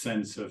everybody a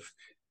sense of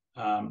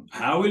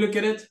how we look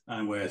at it,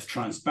 and we're as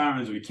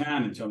transparent as we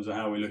can in terms of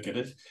how we look at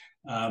it.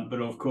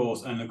 But of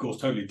course,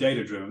 totally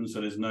data-driven, so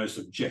there's no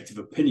subjective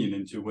opinion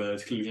into whether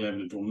it's clinical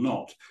evidence or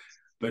not.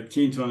 But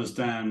keen to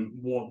understand,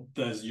 what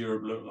does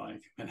Europe look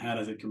like and how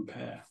does it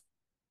compare?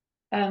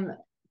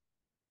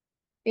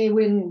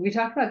 When we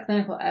talk about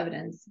clinical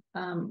evidence,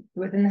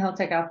 within the Health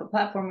Tech Alpha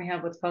platform, we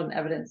have what's called an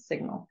evidence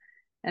signal.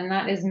 And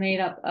that is made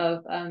up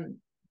of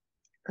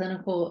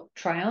clinical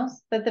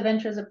trials that the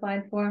venture is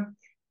applied for,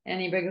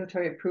 any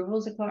regulatory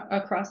approvals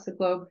across the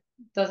globe.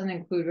 Doesn't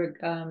include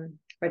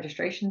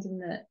registrations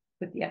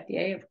with the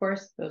FDA, of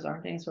course. Those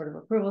aren't any sort of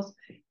approvals.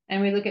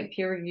 And we look at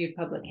peer-reviewed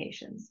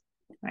publications,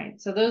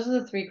 right? So those are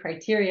the three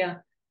criteria.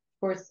 Of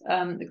course,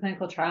 the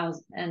clinical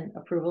trials and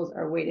approvals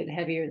are weighted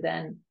heavier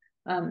than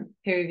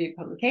peer-reviewed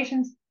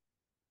publications.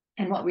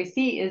 And what we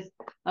see is,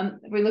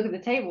 if we look at the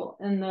table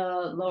in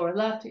the lower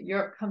left,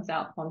 Europe comes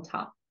out on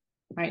top,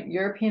 right?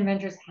 European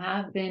ventures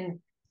have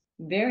been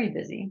very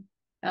busy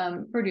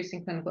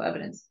producing clinical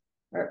evidence,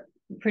 or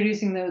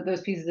producing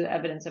those pieces of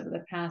evidence over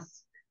the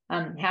past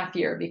half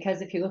year.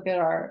 Because if you look at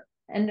our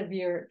end of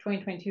year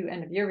 2022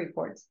 end of year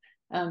reports,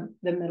 the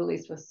Middle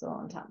East was still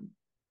on top,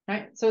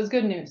 right? So it's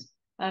good news.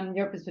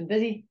 Europe has been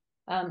busy.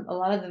 A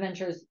lot of the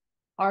ventures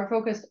are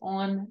focused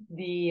on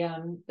the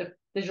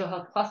digital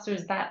health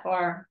clusters that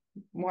are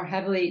more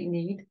heavily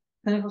need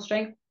clinical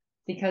strength,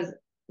 because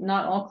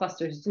not all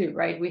clusters do,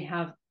 right? We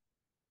have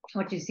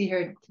what you see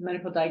here: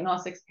 medical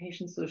diagnostics,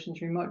 patient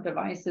solutions, remote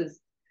devices,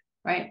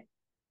 right?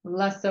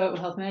 Less so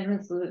health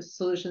management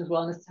solutions,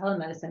 wellness,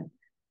 telemedicine.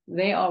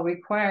 They all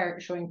require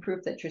showing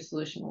proof that your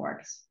solution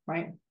works,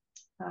 right?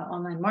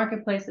 Online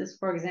marketplaces,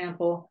 for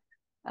example,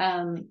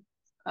 and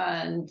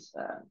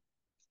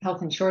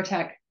health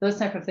insurtech, those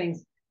type of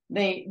things,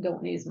 they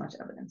don't need as much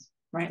evidence,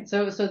 right?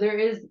 So there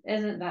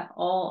isn't that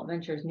all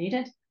ventures need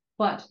it,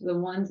 but the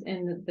ones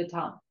in the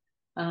top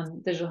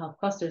digital health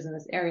clusters in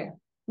this area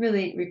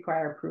really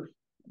require proof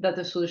that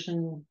the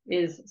solution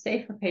is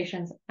safe for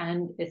patients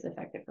and it's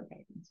effective for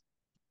patients.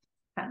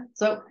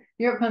 So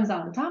Europe comes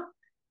out on top,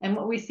 and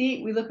what we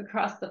see, we look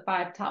across the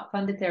 5 top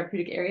funded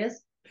therapeutic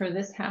areas for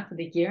this half of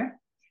the year,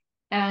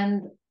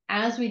 and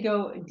as we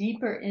go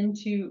deeper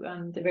into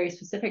the very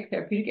specific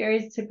therapeutic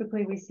areas,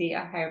 typically we see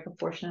a higher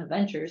proportion of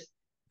ventures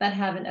that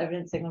have an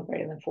evidence signal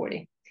greater than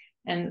 40.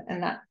 And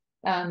that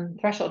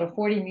threshold of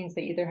 40 means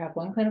they either have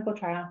 1 clinical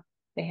trial,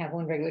 they have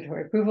 1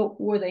 regulatory approval,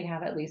 or they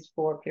have at least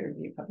 4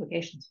 peer-reviewed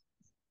publications.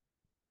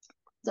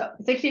 So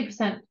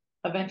 60%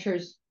 of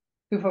ventures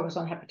who focus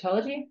on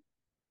hepatology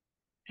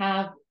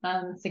have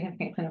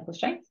significant clinical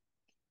strength.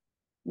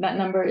 That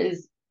number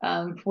is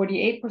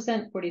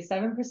 48%,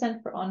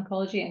 47% for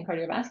oncology and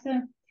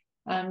cardiovascular,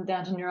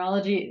 down to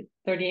neurology,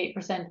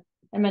 38%,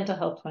 and mental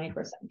health,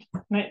 20%.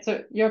 Right,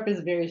 so Europe is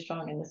very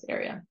strong in this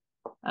area,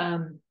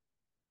 and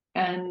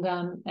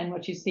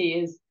what you see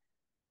is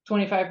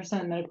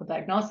 25% of medical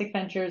diagnostic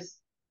ventures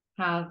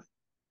have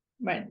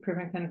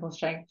proven clinical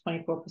strength,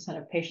 24%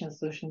 of patient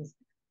solutions.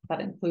 That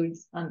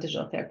includes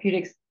digital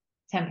therapeutics,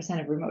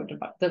 10% of remote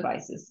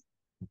devices.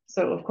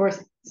 So of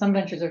course, some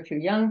ventures are too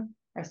young,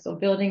 are still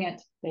building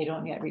it. They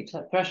don't yet reach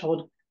that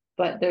threshold,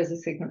 but there's a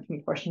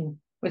significant portion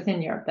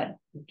within Europe that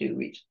do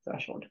reach the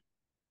threshold.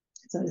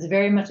 So it's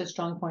very much a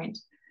strong point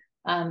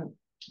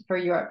for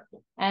Europe.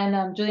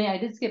 And Julian, I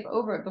did skip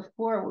over it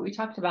before what we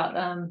talked about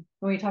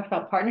when we talked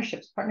about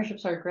partnerships.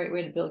 Partnerships are a great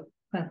way to build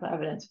clinical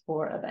evidence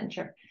for a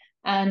venture.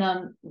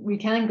 And we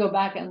can go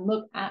back and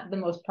look at the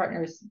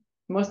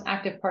most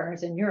active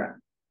partners in Europe,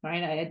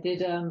 right? I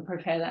did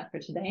prepare that for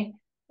today.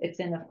 It's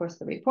in, of course,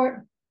 the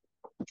report.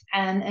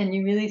 And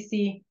you really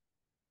see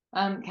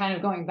kind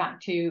of going back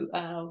to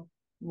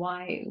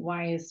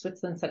why is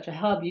Switzerland such a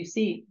hub? You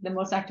see the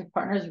most active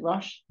partners,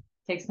 Roche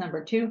takes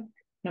number 2,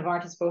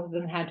 Novartis, both of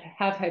them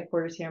have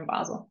headquarters here in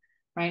Basel,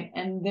 right?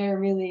 And they're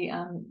really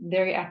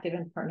very active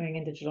in partnering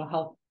in digital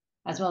health,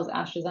 as well as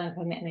AstraZeneca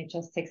and the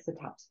NHS takes the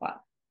top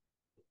spot,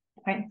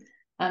 right?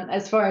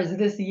 As far as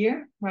this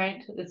year,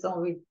 right,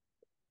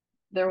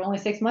 there were only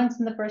 6 months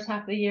in the first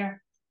half of the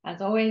year,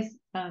 as always.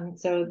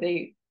 So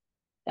they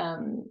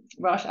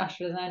Roche,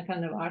 AstraZeneca,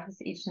 and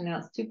Novartis each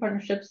announced 2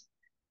 partnerships.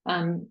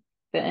 The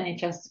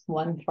NHS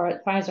one,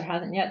 Pfizer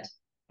hasn't yet,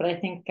 but I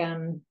think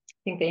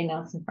they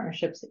announced some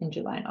partnerships in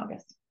July and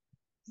August.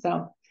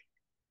 So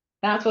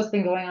that's what's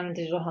been going on in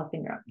digital health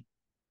in Europe.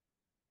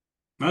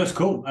 That's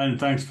cool, and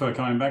thanks for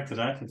coming back to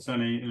that. It's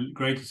only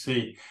great to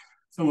see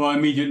some of our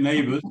immediate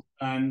neighbours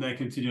and their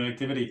continued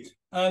activity.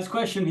 There's a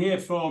question here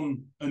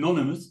from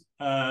Anonymous.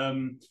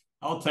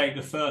 I'll take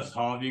the first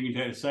half. You can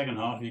take the second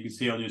half. You can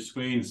see on your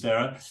screen,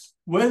 Sarah.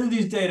 Where do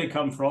these data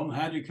come from?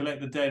 How do you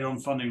collect the data on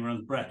funding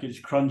rounds,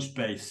 brackets,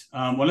 Crunchbase?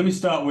 Well, let me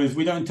start with,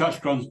 we don't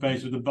touch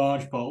Crunchbase with the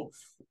barge pole.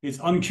 It's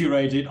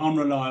uncurated,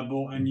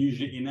 unreliable, and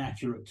usually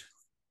inaccurate.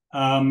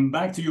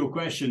 Back to your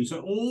question.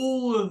 So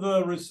all of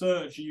the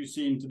research you've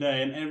seen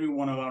today and every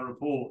one of our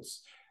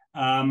reports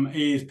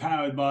is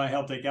powered by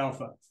HealthTech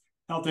Alpha.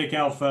 HealthTech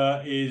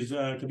Alpha is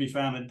to be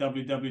found at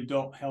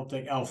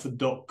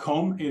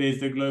www.healthtechalpha.com. It is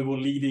the global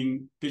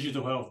leading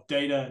digital health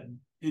data,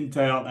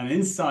 intel, and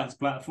insights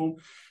platform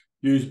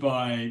used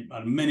by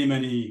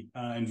many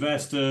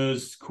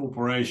investors,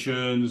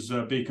 corporations,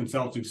 big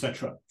consultants,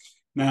 etc.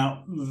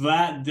 Now,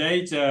 that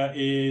data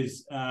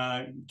is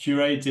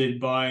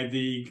curated by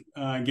the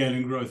Gale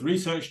and Growth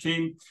research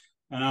team,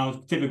 and our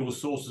typical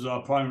sources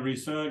are primary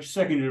research,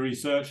 secondary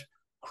research,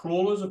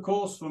 crawlers, of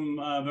course, from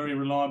very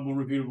reliable,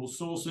 reputable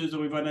sources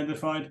that we've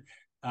identified.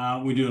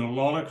 We do a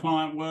lot of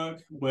client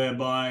work,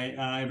 whereby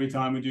every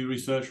time we do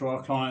research for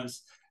our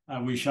clients,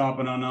 we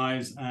sharpen our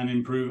knives and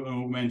improve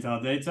and augment our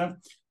data.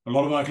 A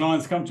lot of our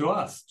clients come to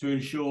us to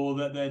ensure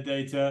that their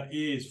data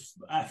is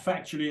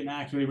factually and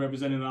accurately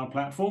represented in our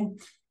platform.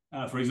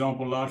 For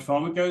example, large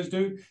pharmacos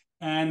do.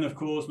 And of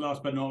course,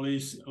 last but not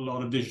least, a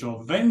lot of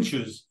digital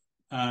ventures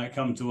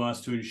come to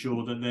us to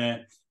ensure that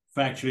they're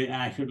factually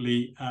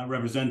accurately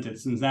represented.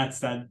 Since that's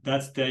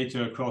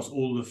data across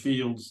all the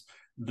fields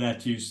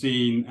that you've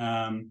seen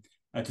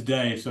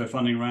today. So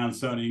funding rounds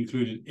certainly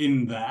included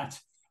in that.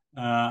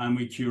 And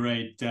we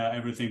curate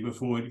everything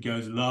before it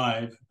goes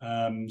live,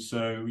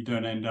 so we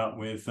don't end up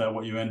with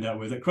what you end up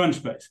with at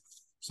Crunchbase.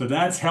 So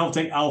that's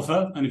HealthTech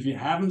Alpha, and if you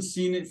haven't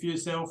seen it for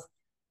yourself,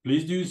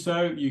 please do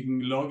so. You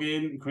can log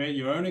in, create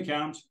your own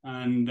account,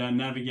 and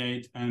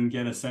navigate and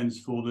get a sense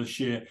for the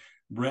sheer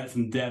breadth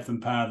and depth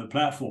and power of the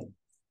platform.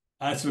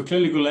 As for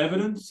clinical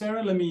evidence,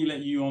 Sarah, let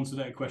you answer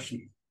that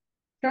question.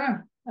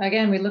 Sure.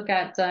 Again, we look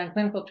at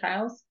clinical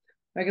trials,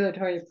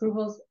 regulatory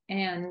approvals,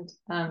 and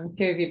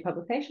peer-reviewed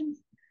publications.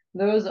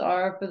 Those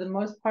are, for the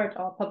most part,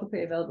 all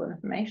publicly available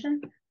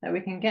information that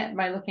we can get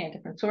by looking at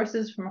different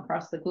sources from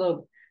across the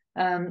globe.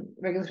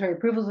 Regulatory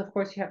approvals, of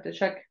course, you have to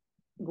check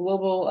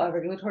global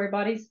regulatory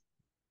bodies,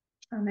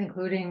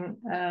 including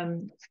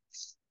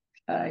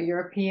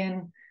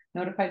European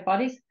notified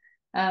bodies.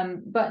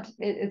 But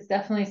it's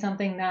definitely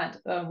something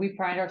that we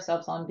pride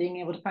ourselves on, being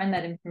able to find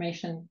that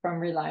information from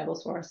reliable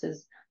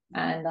sources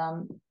and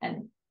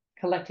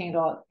collecting it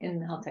all in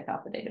the HealthTech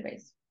Alpha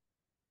database.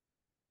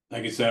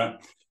 Thank you, Sarah.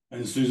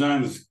 And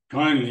Suzanne's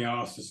kindly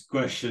asked this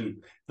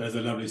question. There's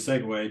a lovely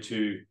segue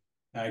to,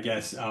 I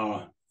guess,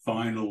 our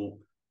final,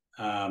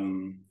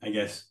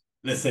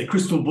 let's say,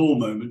 crystal ball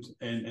moment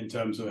in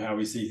terms of how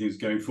we see things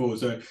going forward.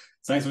 So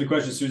thanks for the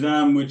question,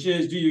 Suzanne, which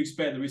is, do you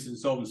expect the recent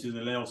insolvencies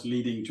and layoffs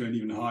leading to an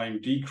even higher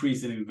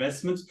decrease in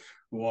investments,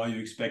 or are you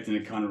expecting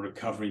a kind of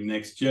recovery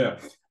next year?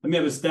 Let me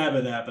have a stab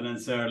at that, but then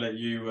Sarah, let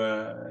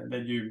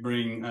you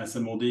bring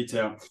some more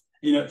detail.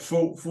 You know,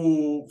 for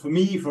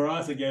me, for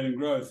us at Gale and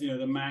Growth, you know,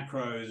 the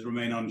macros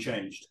remain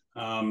unchanged.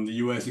 The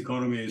US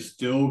economy is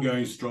still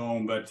going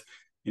strong, but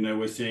you know,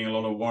 we're seeing a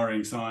lot of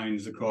worrying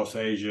signs across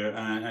Asia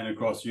and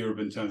across Europe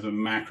in terms of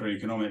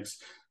macroeconomics.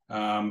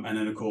 And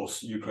then, of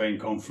course, Ukraine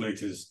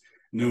conflict is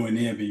nowhere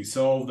near being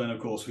solved. And of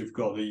course, we've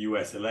got the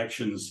US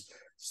elections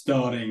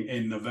starting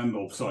in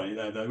November. Sorry,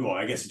 well,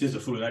 I guess it is a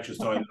full election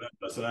starting in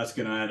November, so that's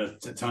going to add a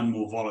ton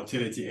more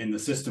volatility in the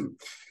system.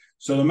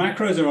 So the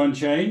macros are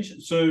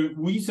unchanged. So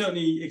we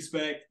certainly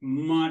expect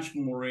much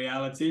more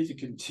reality to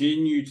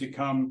continue to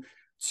come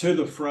to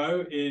the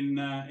fro in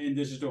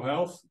digital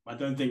health. I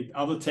don't think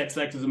other tech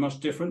sectors are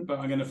much different, but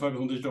I'm going to focus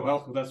on digital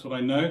health because that's what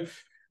I know.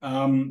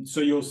 So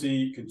you'll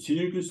see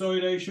continued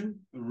consolidation,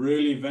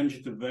 really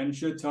venture to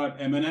venture type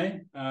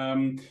M&A,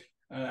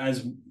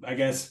 as I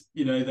guess,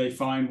 you know, they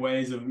find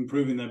ways of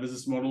improving their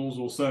business models,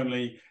 or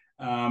certainly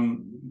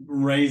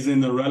raising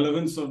the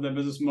relevance of their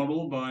business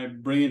model by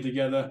bringing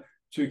together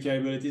two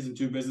capabilities and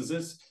two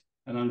businesses.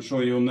 And I'm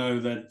sure you'll know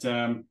that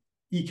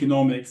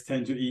economics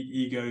tend to eat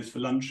egos for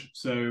lunch.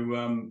 So,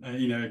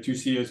 you know, two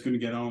CEOs couldn't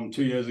get on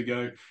 2 years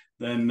ago.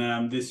 Then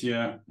this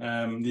year,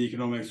 the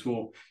economics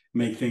will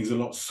make things a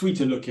lot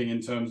sweeter looking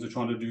in terms of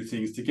trying to do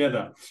things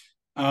together.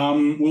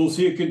 We'll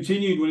see a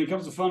continued, when it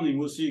comes to funding,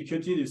 we'll see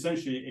continued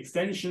essentially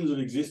extensions of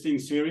existing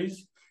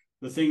series.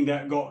 The thing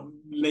that got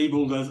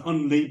labeled as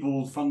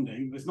unlabeled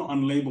funding, it's not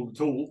unlabeled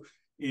at all.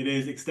 It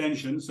is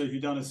extension. So if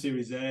you've done a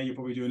Series A, you'll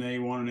probably do an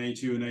A1, an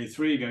A2, an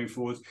A3 going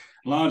forward,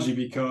 largely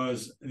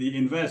because the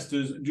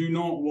investors do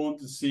not want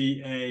to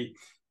see a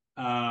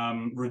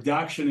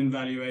reduction in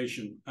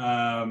valuation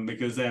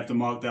because they have to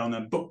mark down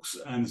their books.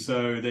 And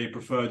so they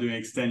prefer doing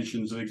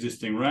extensions of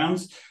existing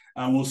rounds.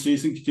 And we'll see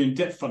some continued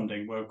debt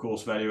funding where, of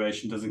course,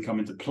 valuation doesn't come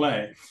into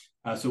play.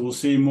 So we'll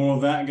see more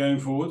of that going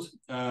forward.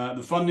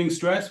 The funding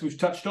stress we've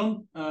touched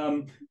on.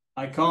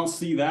 I can't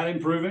see that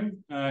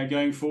improving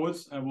going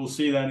forwards. We'll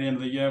see that at the end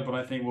of the year, but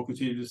I think we'll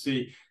continue to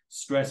see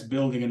stress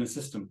building in the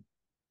system.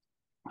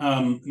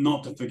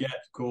 Not to forget,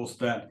 of course,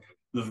 that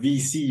the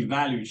VC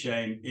value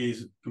chain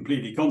is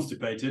completely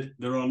constipated,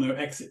 there are no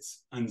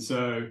exits. And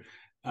so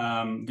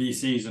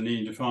VCs are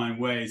needing to find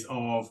ways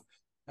of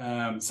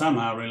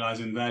somehow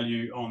realizing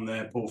value on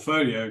their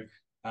portfolio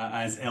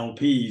as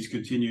LPs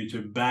continue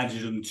to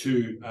badger them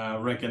to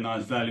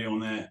recognize value on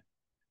their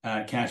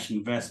cash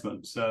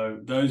investment. So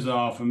those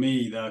are, for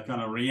me, the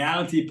kind of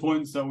reality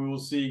points that we will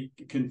see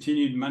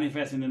continued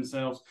manifesting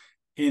themselves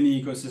in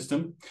the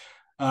ecosystem.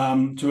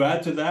 To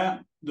add to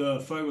that,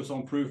 the focus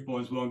on proof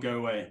points won't go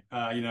away.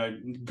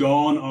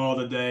 Gone are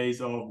the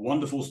days of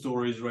wonderful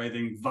stories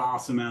raising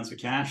vast amounts of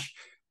cash,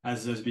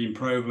 as has been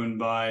proven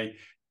by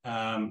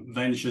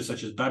ventures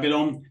such as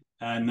Babylon.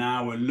 And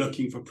now we're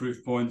looking for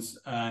proof points,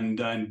 and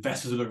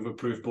investors are looking for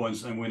proof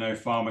points, and we know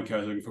pharmacos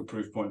are looking for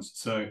proof points.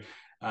 So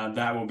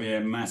that will be a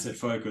massive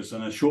focus.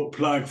 And a short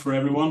plug for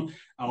everyone,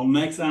 our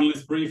next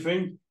analyst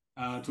briefing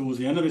towards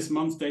the end of this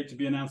month, date to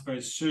be announced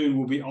very soon,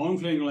 will be on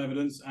clinical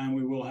evidence, and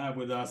we will have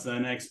with us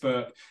an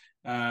expert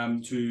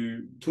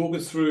to talk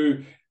us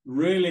through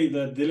really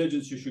the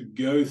diligence you should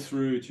go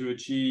through to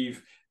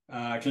achieve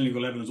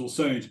clinical evidence,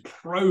 also it's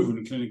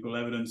proven clinical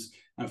evidence.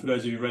 And for those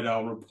of you who read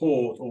our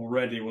report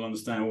already will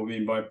understand what we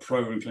mean by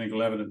proven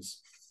clinical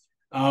evidence.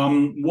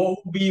 What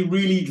will be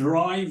really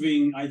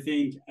driving, I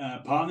think,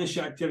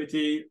 partnership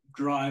activity,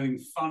 driving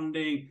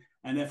funding,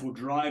 and therefore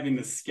driving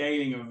the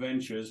scaling of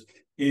ventures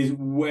is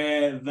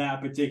where that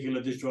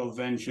particular digital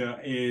venture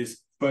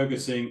is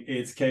focusing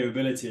its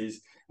capabilities.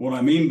 What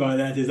I mean by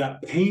that is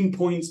that pain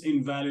points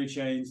in value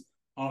chains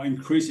are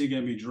increasingly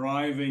going to be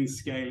driving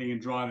scaling and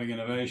driving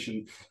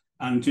innovation.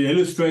 And to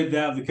illustrate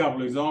that with a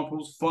couple of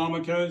examples,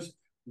 pharmacos,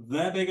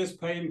 their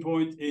biggest pain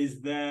point is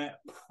their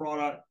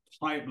product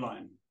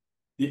pipeline.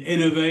 The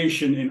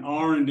innovation in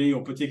R&D,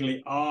 or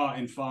particularly R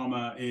in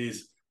pharma,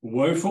 is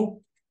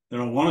woeful. There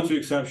are one or two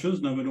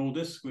exceptions, Novo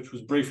Nordisk, which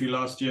was briefly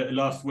last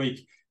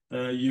week,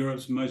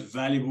 Europe's most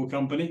valuable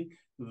company.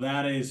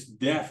 That is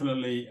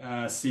definitely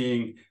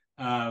seeing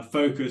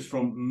focus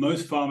from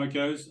most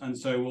pharmacos, and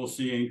so we'll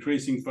see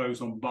increasing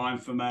focus on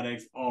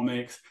bioinformatics,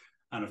 omics,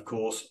 and of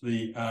course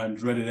the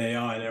dreaded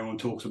AI that everyone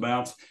talks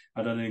about.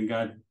 I don't think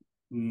I've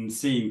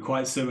seen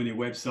quite so many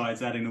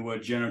websites adding the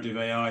word generative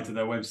AI to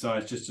their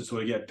websites just to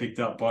sort of get picked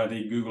up by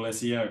the Google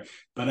SEO.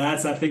 But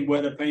that's, I think,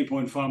 where the pain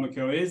point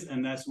pharmaco is,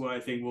 and that's where I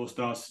think we'll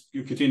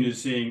continue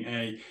seeing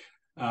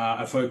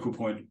a focal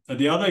point.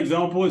 The other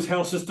example is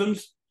health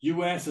systems,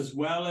 US as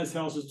well as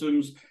health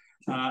systems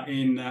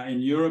in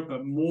Europe,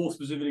 but more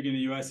specifically in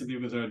the US,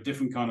 because they're a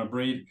different kind of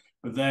breed.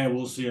 But there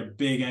we'll see a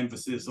big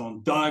emphasis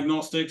on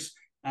diagnostics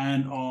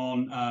and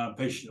on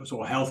patient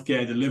sort of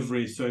healthcare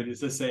delivery. So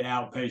it's, let's say,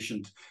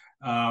 outpatient.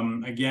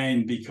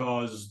 Again,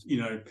 because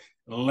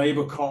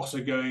labor costs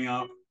are going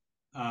up,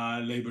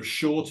 labor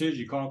shortage.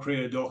 You can't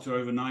create a doctor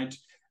overnight,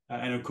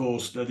 and of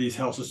course, these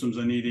health systems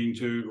are needing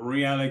to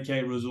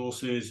reallocate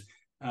resources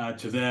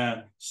to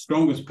their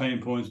strongest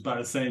pain points, but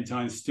at the same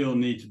time still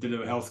need to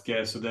deliver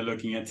healthcare. So they're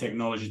looking at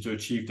technology to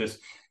achieve this.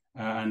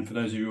 And for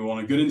those of you who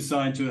want a good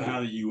insight into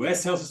how the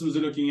US health systems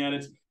are looking at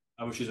it,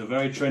 which is a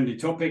very trendy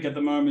topic at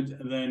the moment,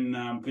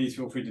 then please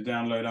feel free to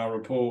download our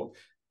report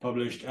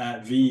published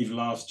at ViVE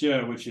last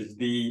year, which is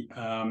the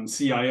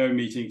CIO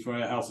meeting for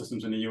health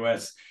systems in the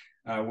US,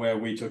 where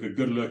we took a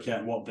good look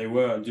at what they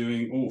were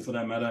doing, or for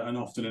that matter, and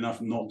often enough,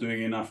 not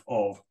doing enough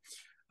of.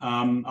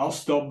 I'll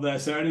stop there.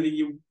 Sarah, anything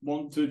you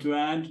want to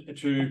add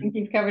to? I think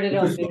you've covered it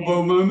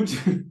all. Moment.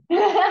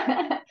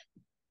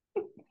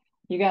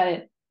 You got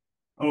it.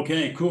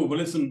 Okay, cool. Well,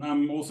 listen,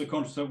 I'm also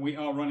conscious that we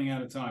are running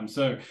out of time.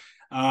 So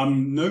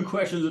no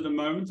questions at the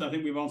moment. I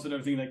think we've answered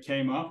everything that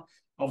came up.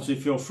 Obviously,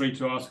 feel free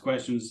to ask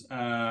questions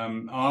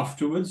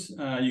afterwards.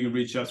 You can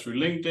reach us through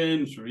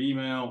LinkedIn, through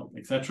email,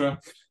 etc.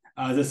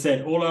 As I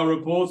said, all our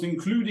reports,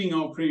 including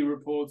our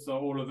pre-reports, are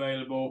all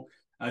available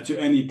to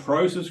any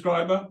pro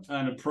subscriber.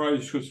 And a pro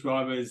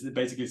subscriber is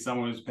basically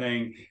someone who's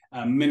paying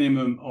a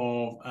minimum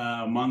of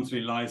a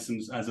monthly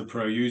license as a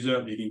pro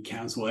user. You can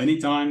cancel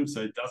anytime,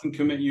 so it doesn't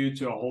commit you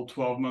to a whole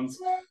 12 months,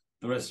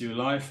 the rest of your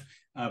life.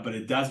 But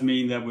it does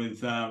mean that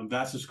with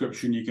that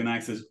subscription, you can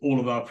access all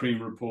of our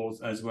premium reports,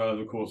 as well as,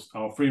 of course,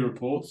 our free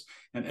reports.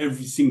 And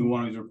every single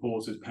one of these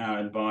reports is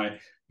powered by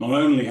not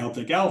only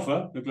HealthTech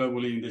Alpha, the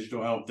global leading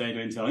digital health data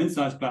intel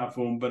insights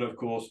platform, but of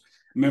course,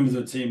 members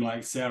of the team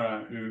like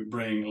Sarah, who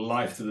bring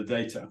life to the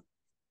data.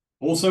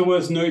 Also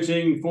worth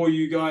noting for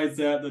you guys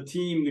that the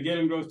team, the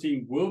Galen Growth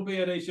team, will be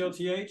at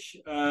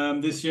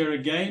HLTH this year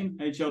again.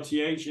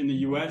 HLTH in the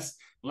US,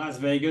 Las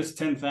Vegas,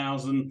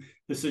 10,000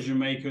 decision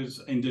makers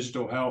in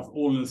digital health,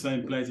 all in the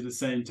same place at the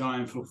same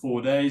time for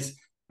 4 days.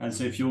 And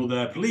so if you're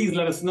there, please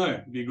let us know.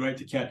 It'd be great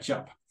to catch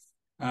up.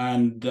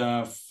 And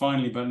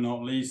finally, but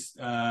not least,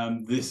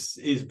 this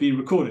is being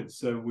recorded.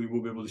 So we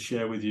will be able to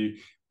share with you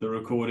the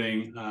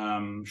recording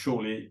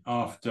shortly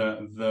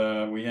after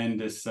we end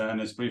this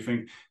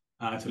briefing,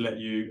 to let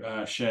you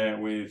share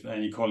with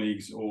any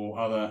colleagues or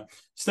other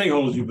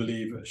stakeholders you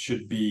believe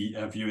should be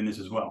viewing this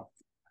as well.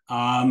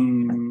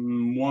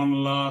 One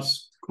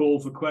last call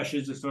for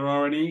questions if there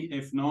are any.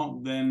 If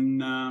not,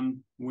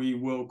 then we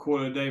will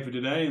call it a day for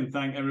today, and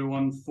thank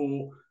everyone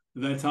for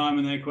their time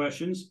and their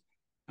questions,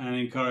 and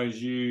encourage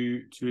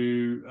you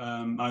to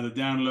either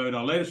download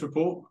our latest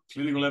report,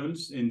 Clinical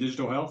Evidence in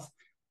Digital Health,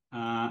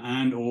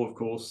 and or, of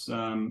course,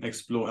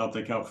 explore Health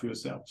Tech Health for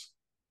yourselves.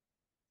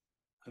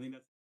 I think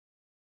that's